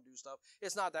if they don't do stuff.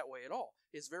 It's not that way at all.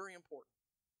 It's very important.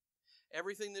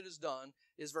 Everything that is done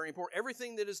is very important.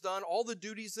 Everything that is done, all the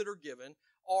duties that are given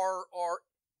are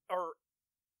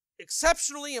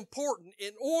exceptionally important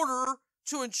in order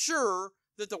to ensure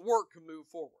that the work can move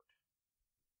forward.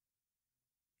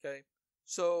 Okay?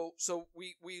 So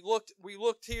we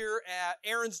looked here at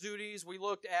Aaron's duties. We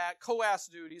looked at Kohath's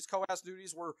duties. Kohath's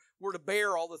duties were to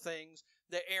bear all the things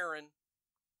that Aaron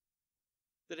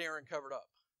covered up,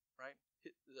 right?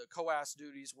 The Kohath's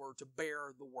duties were to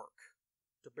bear the work.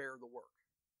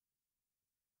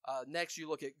 Next, you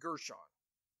look at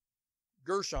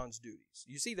Gershon's duties.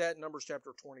 You see that in Numbers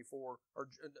chapter 24 or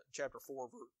chapter 4,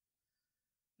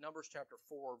 Numbers chapter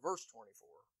 4, verse 24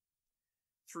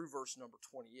 through verse number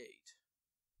 28.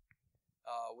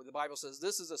 Where the Bible says,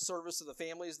 this is a service of the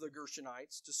families of the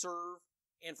Gershonites to serve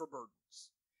and for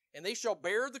burdens. And they shall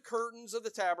bear the curtains of the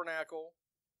tabernacle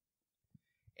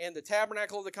and the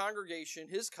tabernacle of the congregation,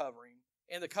 his covering,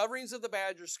 and the coverings of the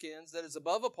badger skins that is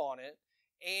above upon it,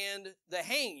 and the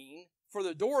hanging for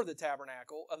the door of the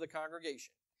tabernacle of the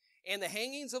congregation, and the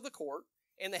hangings of the court,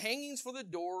 and the hangings for the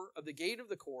door of the gate of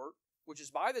the court, which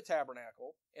is by the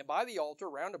tabernacle, and by the altar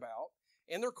round about,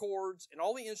 and their cords, and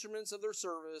all the instruments of their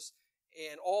service,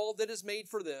 and all that is made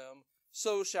for them,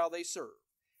 so shall they serve.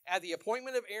 At the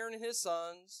appointment of Aaron and his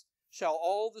sons shall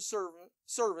all the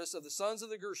service of the sons of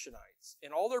the Gershonites,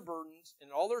 and all their burdens, and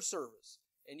all their service,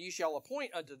 and ye shall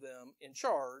appoint unto them in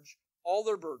charge all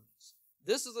their burdens.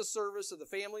 This is the service of the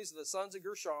families of the sons of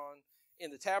Gershon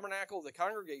in the tabernacle of the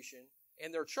congregation,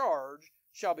 and their charge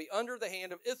shall be under the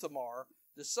hand of Ithamar,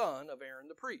 the son of Aaron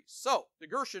the priest. So, the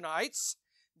Gershonites,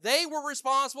 they were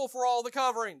responsible for all the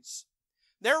coverings.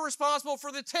 They're responsible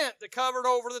for the tent that covered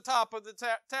over the top of the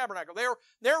tabernacle.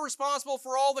 They're responsible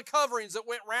for all the coverings that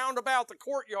went round about the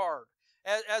courtyard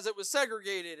as it was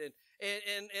segregated.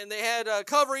 And they had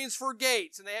coverings for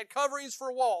gates, and they had coverings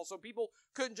for walls, so people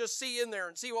couldn't just see in there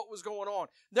and see what was going on.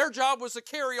 Their job was to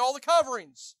carry all the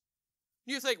coverings.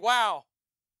 You think, wow,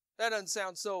 that doesn't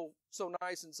sound so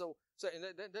nice and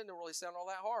that doesn't really sound all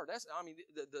that hard.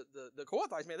 The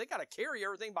Kohathites, man, they got to carry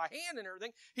everything by hand and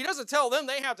everything. He doesn't tell them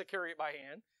they have to carry it by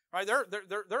hand, right?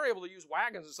 They're able to use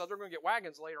wagons and stuff. They're going to get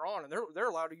wagons later on, and they're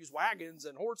allowed to use wagons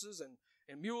and horses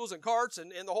and mules and carts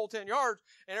and the whole 10 yards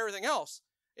and everything else.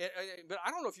 But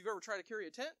I don't know if you've ever tried to carry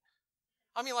a tent.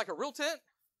 I mean, like a real tent.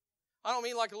 I don't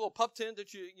mean like a little pup tent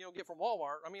that you get from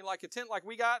Walmart. I mean like a tent like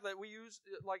we got that we use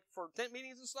like for tent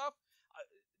meetings and stuff.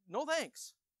 No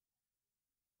thanks.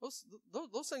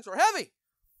 Those things are heavy.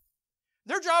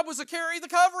 Their job was to carry the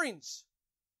coverings.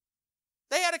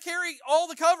 They had to carry all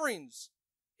the coverings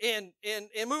and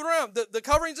move around. The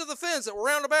coverings of the fence that were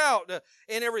round about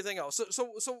and everything else.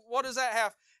 So what does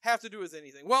that have to do with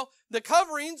anything? Well, the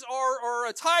coverings are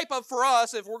a type of, for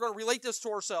us, if we're going to relate this to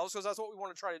ourselves, because that's what we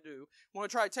want to try to do. We want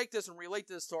to try to take this and relate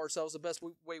this to ourselves the best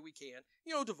way we can,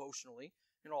 devotionally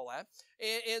and all that.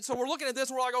 And so we're looking at this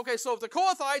and we're like, okay, so if the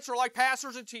Kohathites are like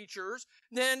pastors and teachers,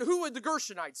 then who would the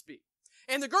Gershonites be?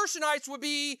 And the Gershonites would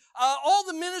be all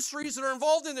the ministries that are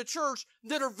involved in the church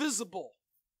that are visible.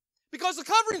 Because the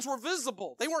coverings were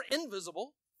visible. They weren't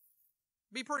invisible.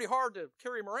 It'd be pretty hard to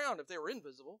carry them around if they were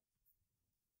invisible.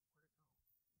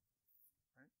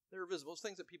 Right? They're visible. It's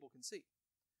things that people can see.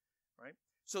 Right?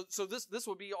 So this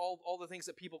would be all the things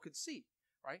that people could see.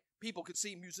 Right? People could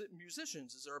see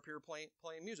musicians as they're up here playing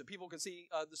music. People could see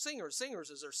the singers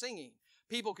as they're singing.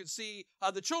 People could see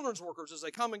the children's workers as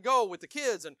they come and go with the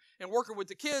kids and working with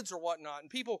the kids or whatnot. And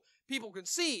people can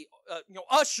see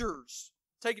ushers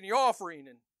taking the offering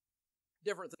and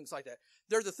different things like that.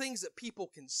 They're the things that people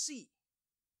can see.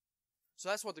 So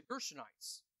that's what the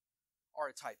Gershonites are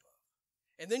a type of.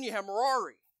 And then you have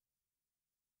Merari.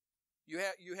 You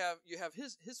have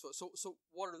his foot. So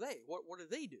what are they? What do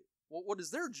they do? What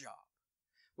is their job?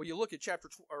 Well, you look at chapter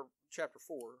 4. I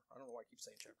don't know why I keep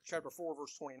saying chapter. Chapter 4,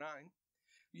 verse 29.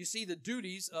 You see the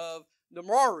duties of the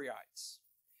Merarites.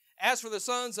 As for the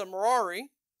sons of Merari,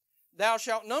 thou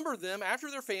shalt number them after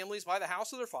their families by the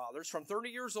house of their fathers, from 30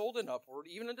 years old and upward,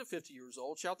 even unto 50 years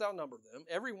old, shalt thou number them,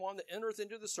 every one that entereth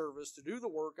into the service to do the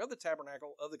work of the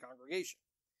tabernacle of the congregation.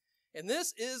 And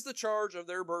this is the charge of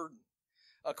their burden.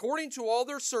 According to all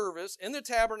their service in the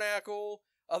tabernacle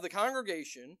of the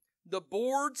congregation, the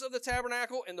boards of the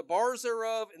tabernacle, and the bars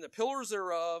thereof, and the pillars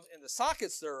thereof, and the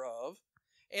sockets thereof,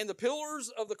 and the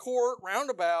pillars of the court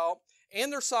round about,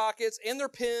 and their sockets, and their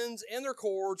pins, and their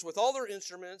cords, with all their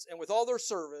instruments, and with all their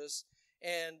service,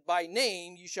 and by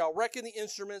name you shall reckon the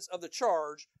instruments of the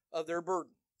charge of their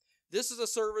burden. This is the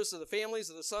service of the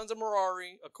families of the sons of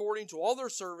Merari, according to all their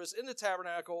service in the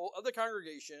tabernacle of the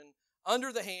congregation,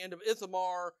 under the hand of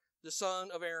Ithamar, the son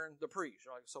of Aaron, the priest.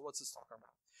 Right, so what's this talking about?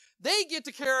 They get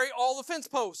to carry all the fence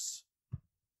posts.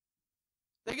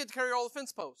 They get to carry all the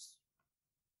fence posts.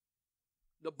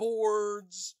 The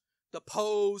boards, the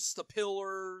posts, the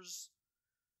pillars,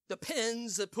 the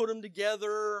pins that put them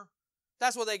together.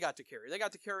 That's what they got to carry. They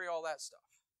got to carry all that stuff.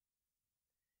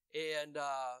 And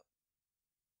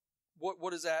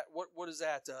what is that? What is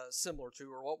that similar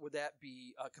to, or what would that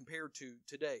be compared to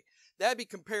today? That'd be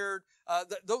compared.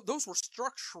 Those were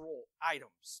structural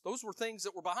items. Those were things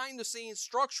that were behind the scenes,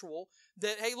 structural.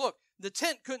 That, hey, look, the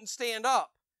tent couldn't stand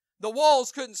up, the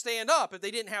walls couldn't stand up if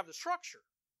they didn't have the structure.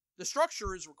 The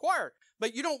structure is required,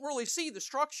 but you don't really see the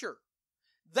structure.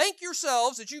 Thank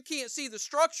yourselves that you can't see the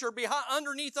structure behind,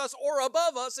 underneath us, or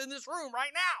above us in this room right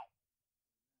now.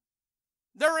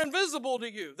 They're invisible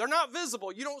to you. They're not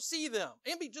visible. You don't see them.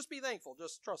 And just be thankful.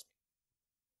 Just trust me.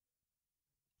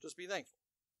 Just be thankful.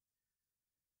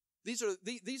 These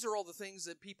are all the things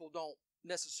that people don't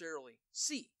necessarily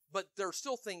see. But there are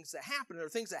still things that happen. There are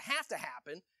things that have to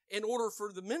happen in order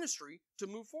for the ministry to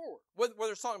move forward.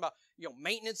 Whether it's talking about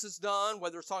maintenance that's done,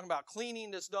 whether it's talking about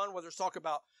cleaning that's done, whether it's talking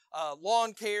about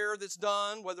lawn care that's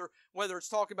done, whether it's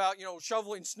talking about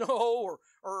shoveling snow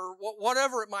or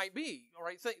whatever it might be. All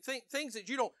right, things that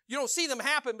you don't see them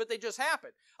happen, but they just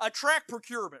happen. A tract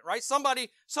procurement, right? Somebody,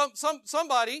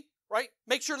 right?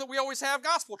 Make sure that we always have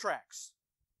gospel tracts.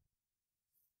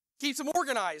 Keeps them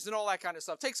organized and all that kind of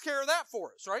stuff. Takes care of that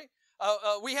for us, right?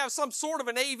 We have some sort of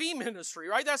an AV ministry,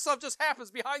 right? That stuff just happens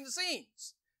behind the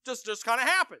scenes. Just kind of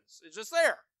happens. It's just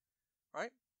there, right?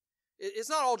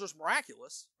 It's not all just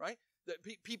miraculous, right?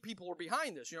 People are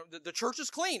behind this. The church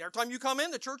is clean. Every time you come in,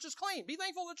 the church is clean. Be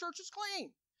thankful the church is clean.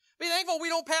 Be thankful we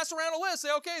don't pass around a list. Say,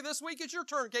 okay, this week it's your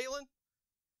turn, Caitlin.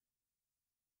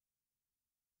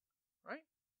 Right?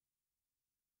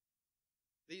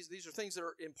 These are things that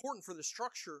are important for the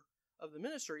structure of the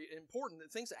ministry, important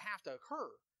things that have to occur.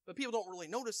 But people don't really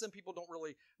notice them. People don't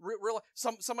really realize.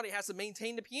 Somebody has to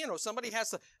maintain the piano. Somebody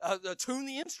has to tune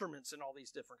the instruments and all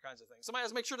these different kinds of things. Somebody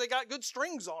has to make sure they got good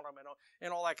strings on them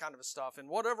and all that kind of stuff and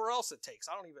whatever else it takes.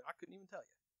 I couldn't even tell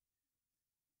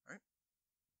you. Right?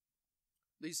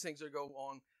 These things that go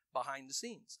on behind the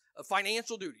scenes.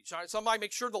 Financial duties. Right? Somebody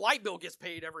makes sure the light bill gets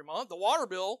paid every month. The water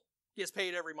bill gets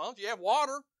paid every month. You have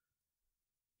water.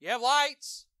 You have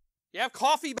lights. You have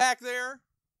coffee back there.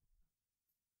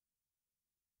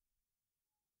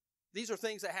 These are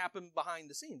things that happen behind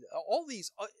the scenes. All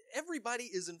these, everybody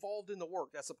is involved in the work.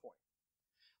 That's the point.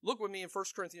 Look with me in 1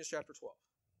 Corinthians chapter 12.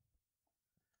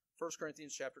 1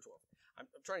 Corinthians chapter 12. I'm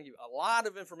trying to give you a lot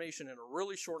of information in a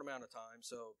really short amount of time,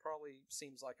 so it probably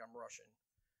seems like I'm rushing.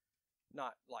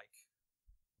 Not like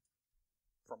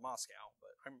from Moscow,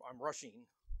 but I'm rushing.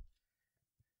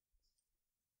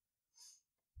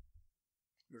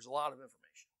 There's a lot of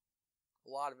information. A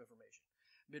lot of information.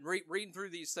 Been reading through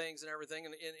these things and everything,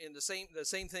 and the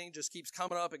same thing just keeps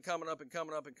coming up and coming up and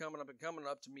coming up and coming up and coming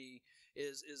up to me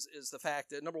is the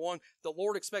fact that, number one, the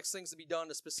Lord expects things to be done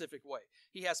a specific way.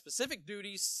 He has specific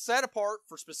duties set apart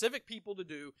for specific people to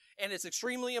do, and it's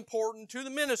extremely important to the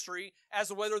ministry as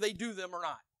to whether they do them or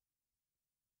not.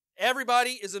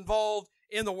 Everybody is involved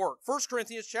in the work. 1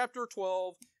 Corinthians chapter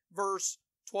 12, verse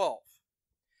 12.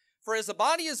 For as the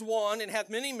body is one and hath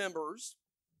many members,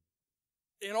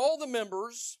 and all the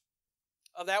members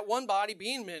of that one body,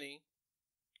 being many,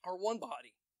 are one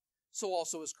body, so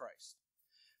also is Christ.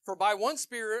 For by one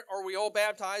Spirit are we all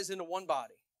baptized into one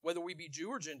body, whether we be Jew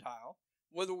or Gentile,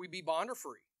 whether we be bond or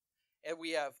free, and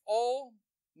we have all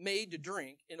made to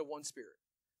drink into one Spirit.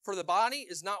 For the body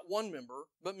is not one member,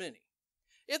 but many.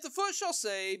 If the foot shall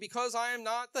say, because I am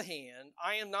not the hand,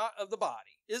 I am not of the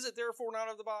body, is it therefore not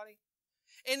of the body?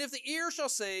 And if the ear shall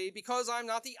say, because I am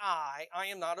not the eye, I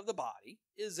am not of the body,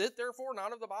 is it therefore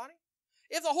not of the body?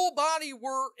 If the whole body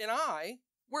were an eye,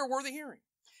 where were the hearing?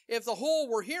 If the whole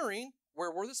were hearing,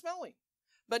 where were the smelling?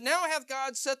 But now hath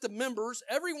God set the members,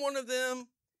 every one of them,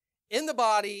 in the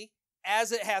body,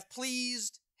 as it hath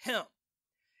pleased him.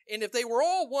 And if they were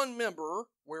all one member,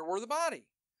 where were the body?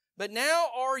 But now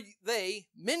are they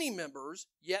many members,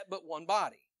 yet but one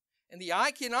body. And the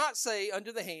eye cannot say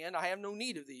unto the hand, I have no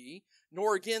need of thee,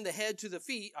 nor again the head to the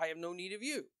feet, I have no need of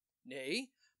you. Nay,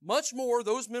 much more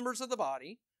those members of the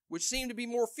body, which seem to be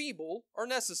more feeble, are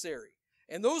necessary.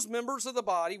 And those members of the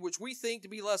body, which we think to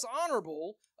be less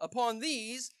honorable, upon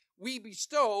these we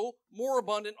bestow more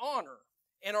abundant honor.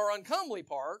 And our uncomely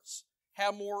parts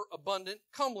have more abundant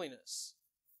comeliness.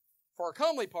 For our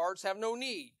comely parts have no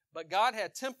need, but God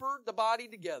hath tempered the body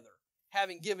together,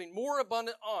 having given more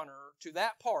abundant honor to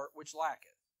that part which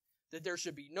lacketh, that there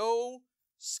should be no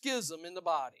schism in the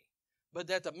body, but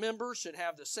that the members should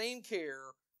have the same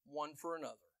care one for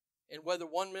another. And whether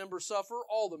one member suffer,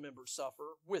 all the members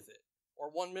suffer with it, or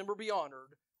one member be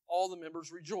honored, all the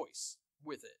members rejoice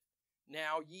with it.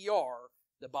 Now ye are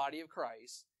the body of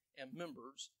Christ, and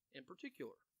members in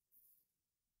particular.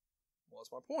 Well,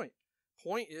 that's my point.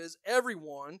 Point is,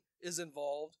 everyone is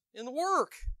involved in the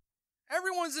work.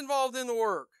 Everyone's involved in the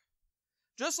work.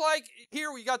 Just like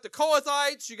here, we got the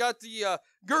Kohathites, you got the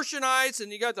Gershonites,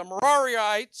 and you got the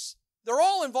Merariites. They're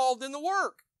all involved in the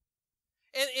work.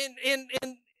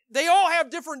 And they all have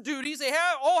different duties. They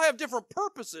all have different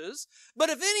purposes. But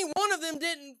if any one of them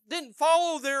didn't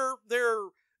follow their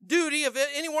duty, if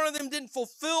any one of them didn't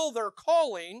fulfill their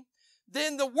calling,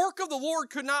 then the work of the Lord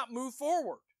could not move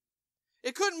forward.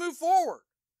 It couldn't move forward.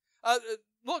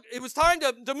 Look, it was time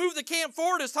to move the camp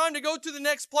forward. It's time to go to the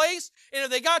next place. And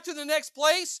if they got to the next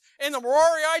place and the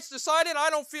Merariites decided, I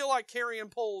don't feel like carrying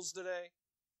poles today,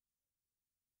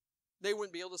 they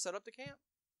wouldn't be able to set up the camp.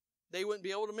 They wouldn't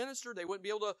be able to minister. They wouldn't be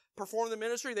able to perform the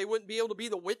ministry. They wouldn't be able to be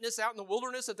the witness out in the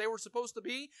wilderness that they were supposed to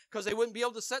be, because they wouldn't be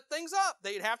able to set things up.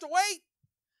 They'd have to wait.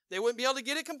 They wouldn't be able to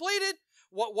get it completed.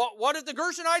 What if the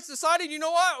Gershonites decided, you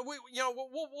know what,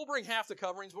 we'll bring half the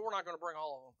coverings, but we're not going to bring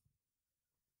all of them?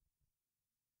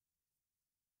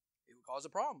 It would cause a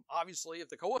problem. Obviously, if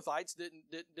the Kohathites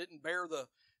didn't bear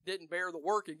the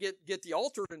work and get the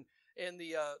altar and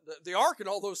the ark and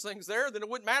all those things there, then it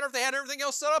wouldn't matter if they had everything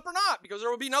else set up or not, because there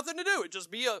would be nothing to do. It'd just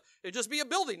be a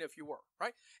building, if you were,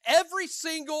 right? Every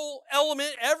single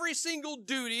element, every single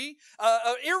duty,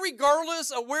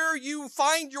 irregardless of where you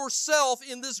find yourself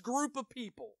in this group of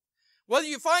people, whether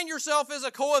you find yourself as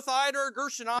a Kohathite or a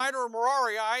Gershonite or a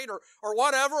Merariite or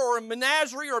whatever, or a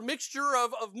menagerie or a mixture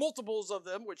of multiples of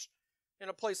them, which in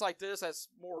a place like this, that's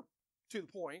more to the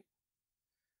point,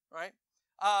 right?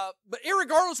 But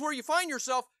irregardless where you find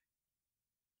yourself,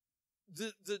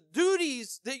 the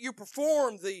duties that you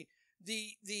perform, the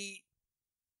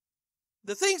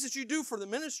things that you do for the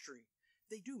ministry,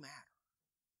 they do matter.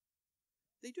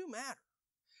 They do matter.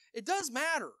 It does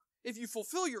matter if you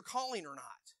fulfill your calling or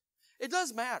not. It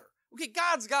does matter. Okay,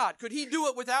 God's God. Could He do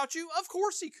it without you? Of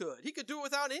course He could. He could do it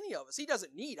without any of us. He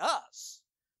doesn't need us,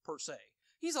 per se.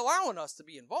 He's allowing us to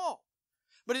be involved.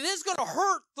 But it is going to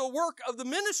hurt the work of the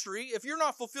ministry if you're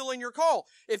not fulfilling your call.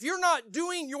 If you're not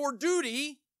doing your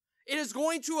duty, it is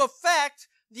going to affect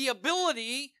the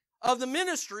ability of the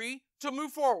ministry to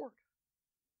move forward.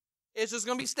 It's just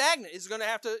going to be stagnant. It's going to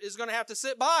have to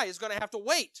sit by. It's going to have to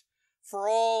wait for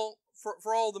all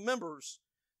the members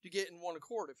to get in one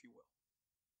accord, if you will.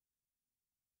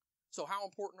 So how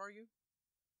important are you?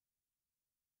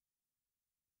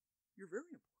 You're very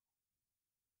important.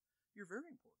 You're very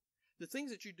important. The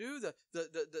things that you do,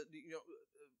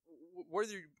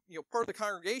 whether you're part of the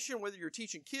congregation, whether you're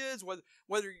teaching kids,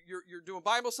 whether you're doing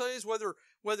Bible studies,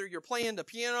 whether you're playing the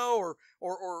piano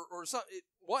or something,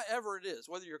 whatever it is,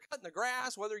 whether you're cutting the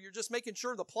grass, whether you're just making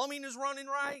sure the plumbing is running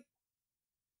right,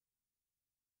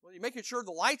 whether you're making sure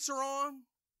the lights are on,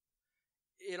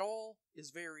 it all is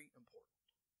very important.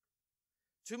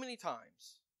 Too many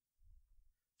times,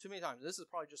 this is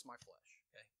probably just my flesh,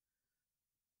 okay?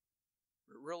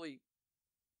 It really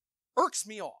irks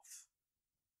me off.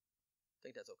 I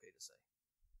think that's okay to say.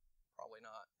 Probably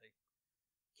not. They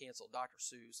canceled Dr.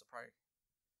 Seuss. They'll probably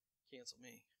cancel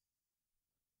me.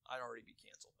 I'd already be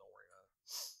canceled. Don't worry about it.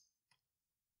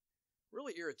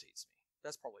 Really irritates me.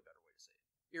 That's probably a better way to say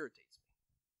it. Irritates me.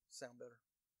 Sound better?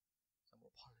 Sound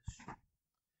more polished.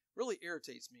 Really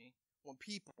irritates me when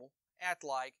people act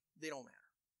like they don't matter.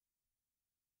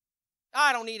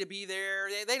 I don't need to be there.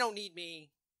 They don't need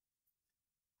me.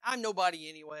 I'm nobody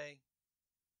anyway.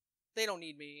 They don't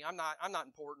need me. I'm not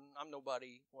important. I'm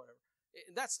nobody. Whatever.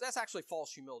 That's actually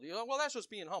false humility. Well, that's just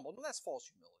being humble. No, that's false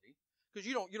humility. Because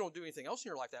you don't do anything else in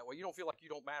your life that way. You don't feel like you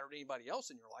don't matter to anybody else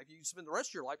in your life. You spend the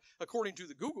rest of your life, according to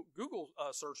the Google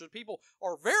searches, people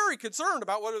are very concerned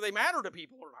about whether they matter to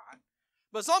people or not.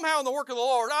 But somehow in the work of the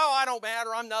Lord, I don't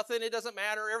matter. I'm nothing. It doesn't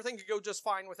matter. Everything could go just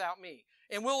fine without me.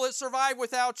 And will it survive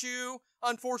without you?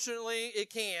 Unfortunately, it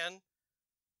can.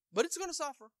 But it's going to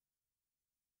suffer.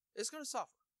 It's going to suffer.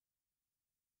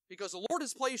 Because the Lord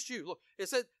has placed you. Look, it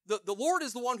said the Lord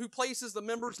is the one who places the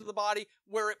members of the body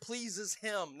where it pleases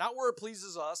Him. Not where it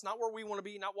pleases us, not where we want to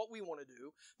be, not what we want to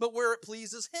do, but where it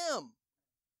pleases Him.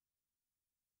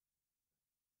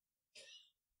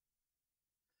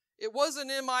 It wasn't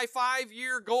in my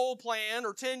 5-year goal plan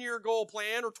or 10-year goal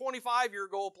plan or 25-year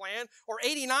goal plan or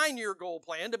 89-year goal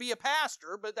plan to be a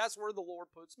pastor, but that's where the Lord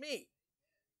puts me.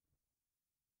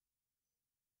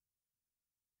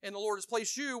 And the Lord has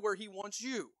placed you where He wants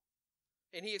you.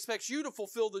 And He expects you to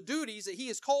fulfill the duties that He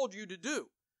has called you to do.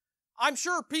 I'm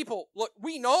sure people, look,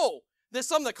 we know that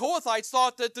some of the Kohathites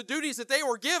thought that the duties that they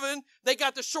were given, they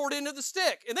got the short end of the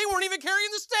stick. And they weren't even carrying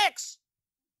the sticks.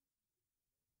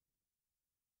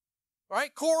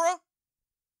 Right? Korah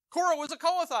was a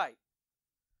Kohathite.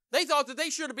 They thought that they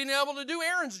should have been able to do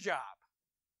Aaron's job.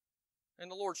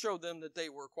 And the Lord showed them that they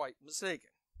were quite mistaken.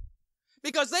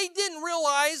 Because they didn't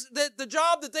realize that the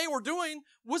job that they were doing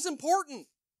was important.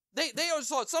 They always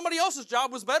thought somebody else's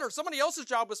job was better. Somebody else's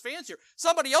job was fancier.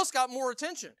 Somebody else got more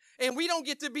attention. And we don't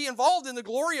get to be involved in the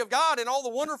glory of God and all the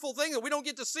wonderful things that we don't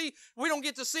get to see. We don't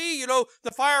get to see,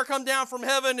 the fire come down from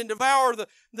heaven and devour the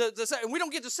and we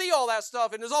don't get to see all that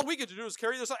stuff. And all we get to do is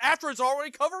carry this after it's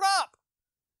already covered up.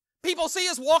 People see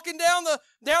us walking down the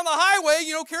highway,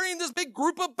 carrying this big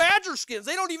group of badger skins.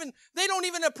 They don't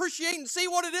even appreciate and see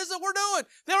what it is that we're doing.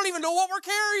 They don't even know what we're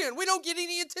carrying. We don't get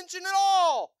any attention at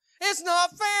all. It's not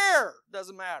fair.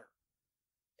 Doesn't matter.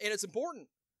 And it's important.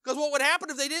 Because what would happen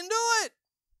if they didn't do it?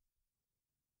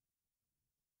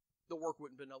 The work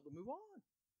wouldn't have been able to move on.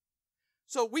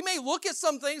 So we may look at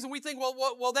some things and we think,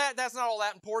 well, that's not all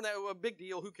that important. That's a big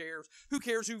deal. Who cares? Who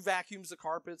cares who vacuums the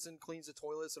carpets and cleans the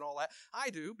toilets and all that? I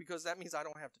do, because that means I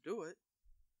don't have to do it.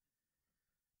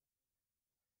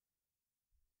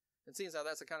 And seeing how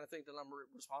that's the kind of thing that I'm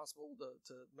responsible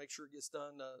to make sure it gets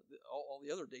done all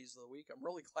the other days of the week, I'm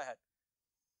really glad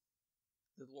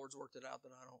that the Lord's worked it out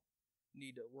that I don't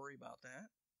need to worry about that.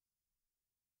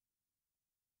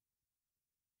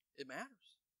 It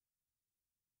matters.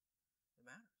 It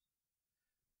matters.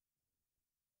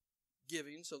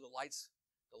 Giving so the light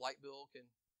bill can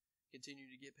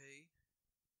continue to get paid.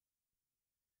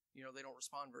 They don't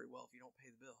respond very well if you don't pay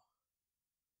the bill.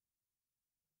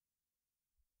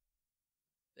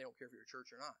 They don't care if you're a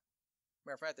church or not.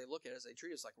 Matter of fact, they look at us, they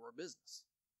treat us like we're a business.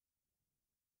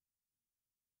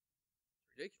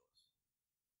 It's ridiculous.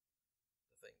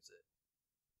 The things that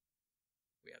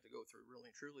we have to go through really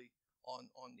and truly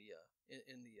on the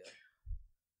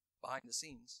behind the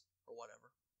scenes or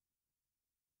whatever.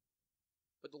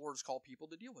 But the Lord has called people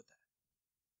to deal with that.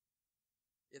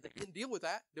 If they didn't deal with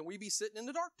that, then we'd be sitting in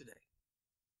the dark today.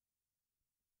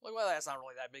 Like, well, that's not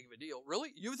really that big of a deal.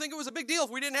 Really? You would think it was a big deal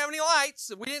if we didn't have any lights,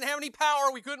 if we didn't have any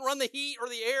power, we couldn't run the heat or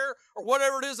the air or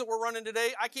whatever it is that we're running today.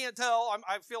 I can't tell.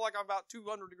 I feel like I'm about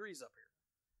 200 degrees up here.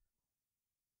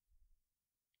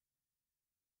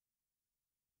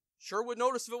 Sure would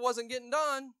notice if it wasn't getting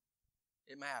done.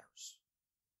 It matters.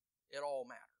 It all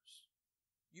matters.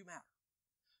 You matter.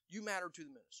 You matter to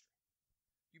the ministry.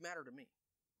 You matter to me.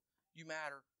 You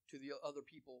matter to the other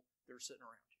people that are sitting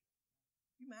around you.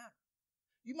 You matter.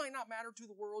 You might not matter to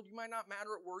the world. You might not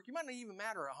matter at work. You might not even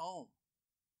matter at home.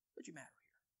 But you matter here.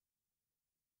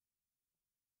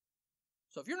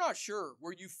 So if you're not sure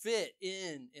where you fit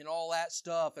in all that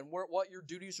stuff and what your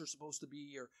duties are supposed to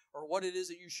be or what it is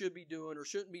that you should be doing or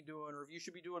shouldn't be doing or if you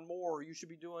should be doing more or you should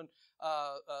be doing,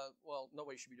 well,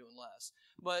 nobody should be doing less.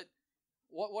 But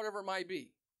whatever it might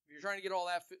be, if you're trying to get all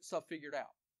that stuff figured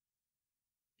out,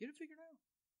 get it figured out.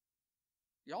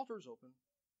 The altar is open.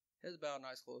 Heads bowed,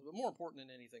 eyes closed. But more important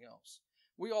than anything else,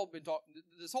 we all been talking,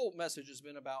 this whole message has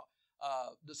been about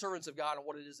the servants of God and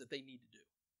what it is that they need to do.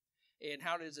 And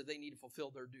how it is that they need to fulfill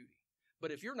their duty.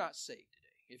 But if you're not saved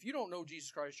today, if you don't know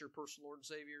Jesus Christ, your personal Lord and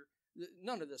Savior,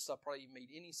 none of this stuff probably made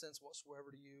any sense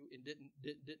whatsoever to you and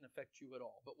didn't affect you at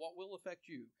all. But what will affect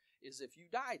you is if you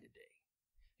die today,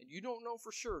 and you don't know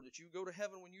for sure that you go to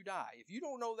heaven when you die, if you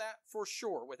don't know that for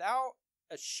sure, without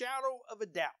a shadow of a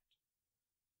doubt,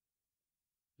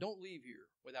 don't leave here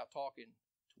without talking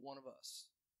to one of us.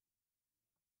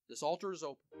 This altar is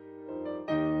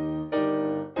open.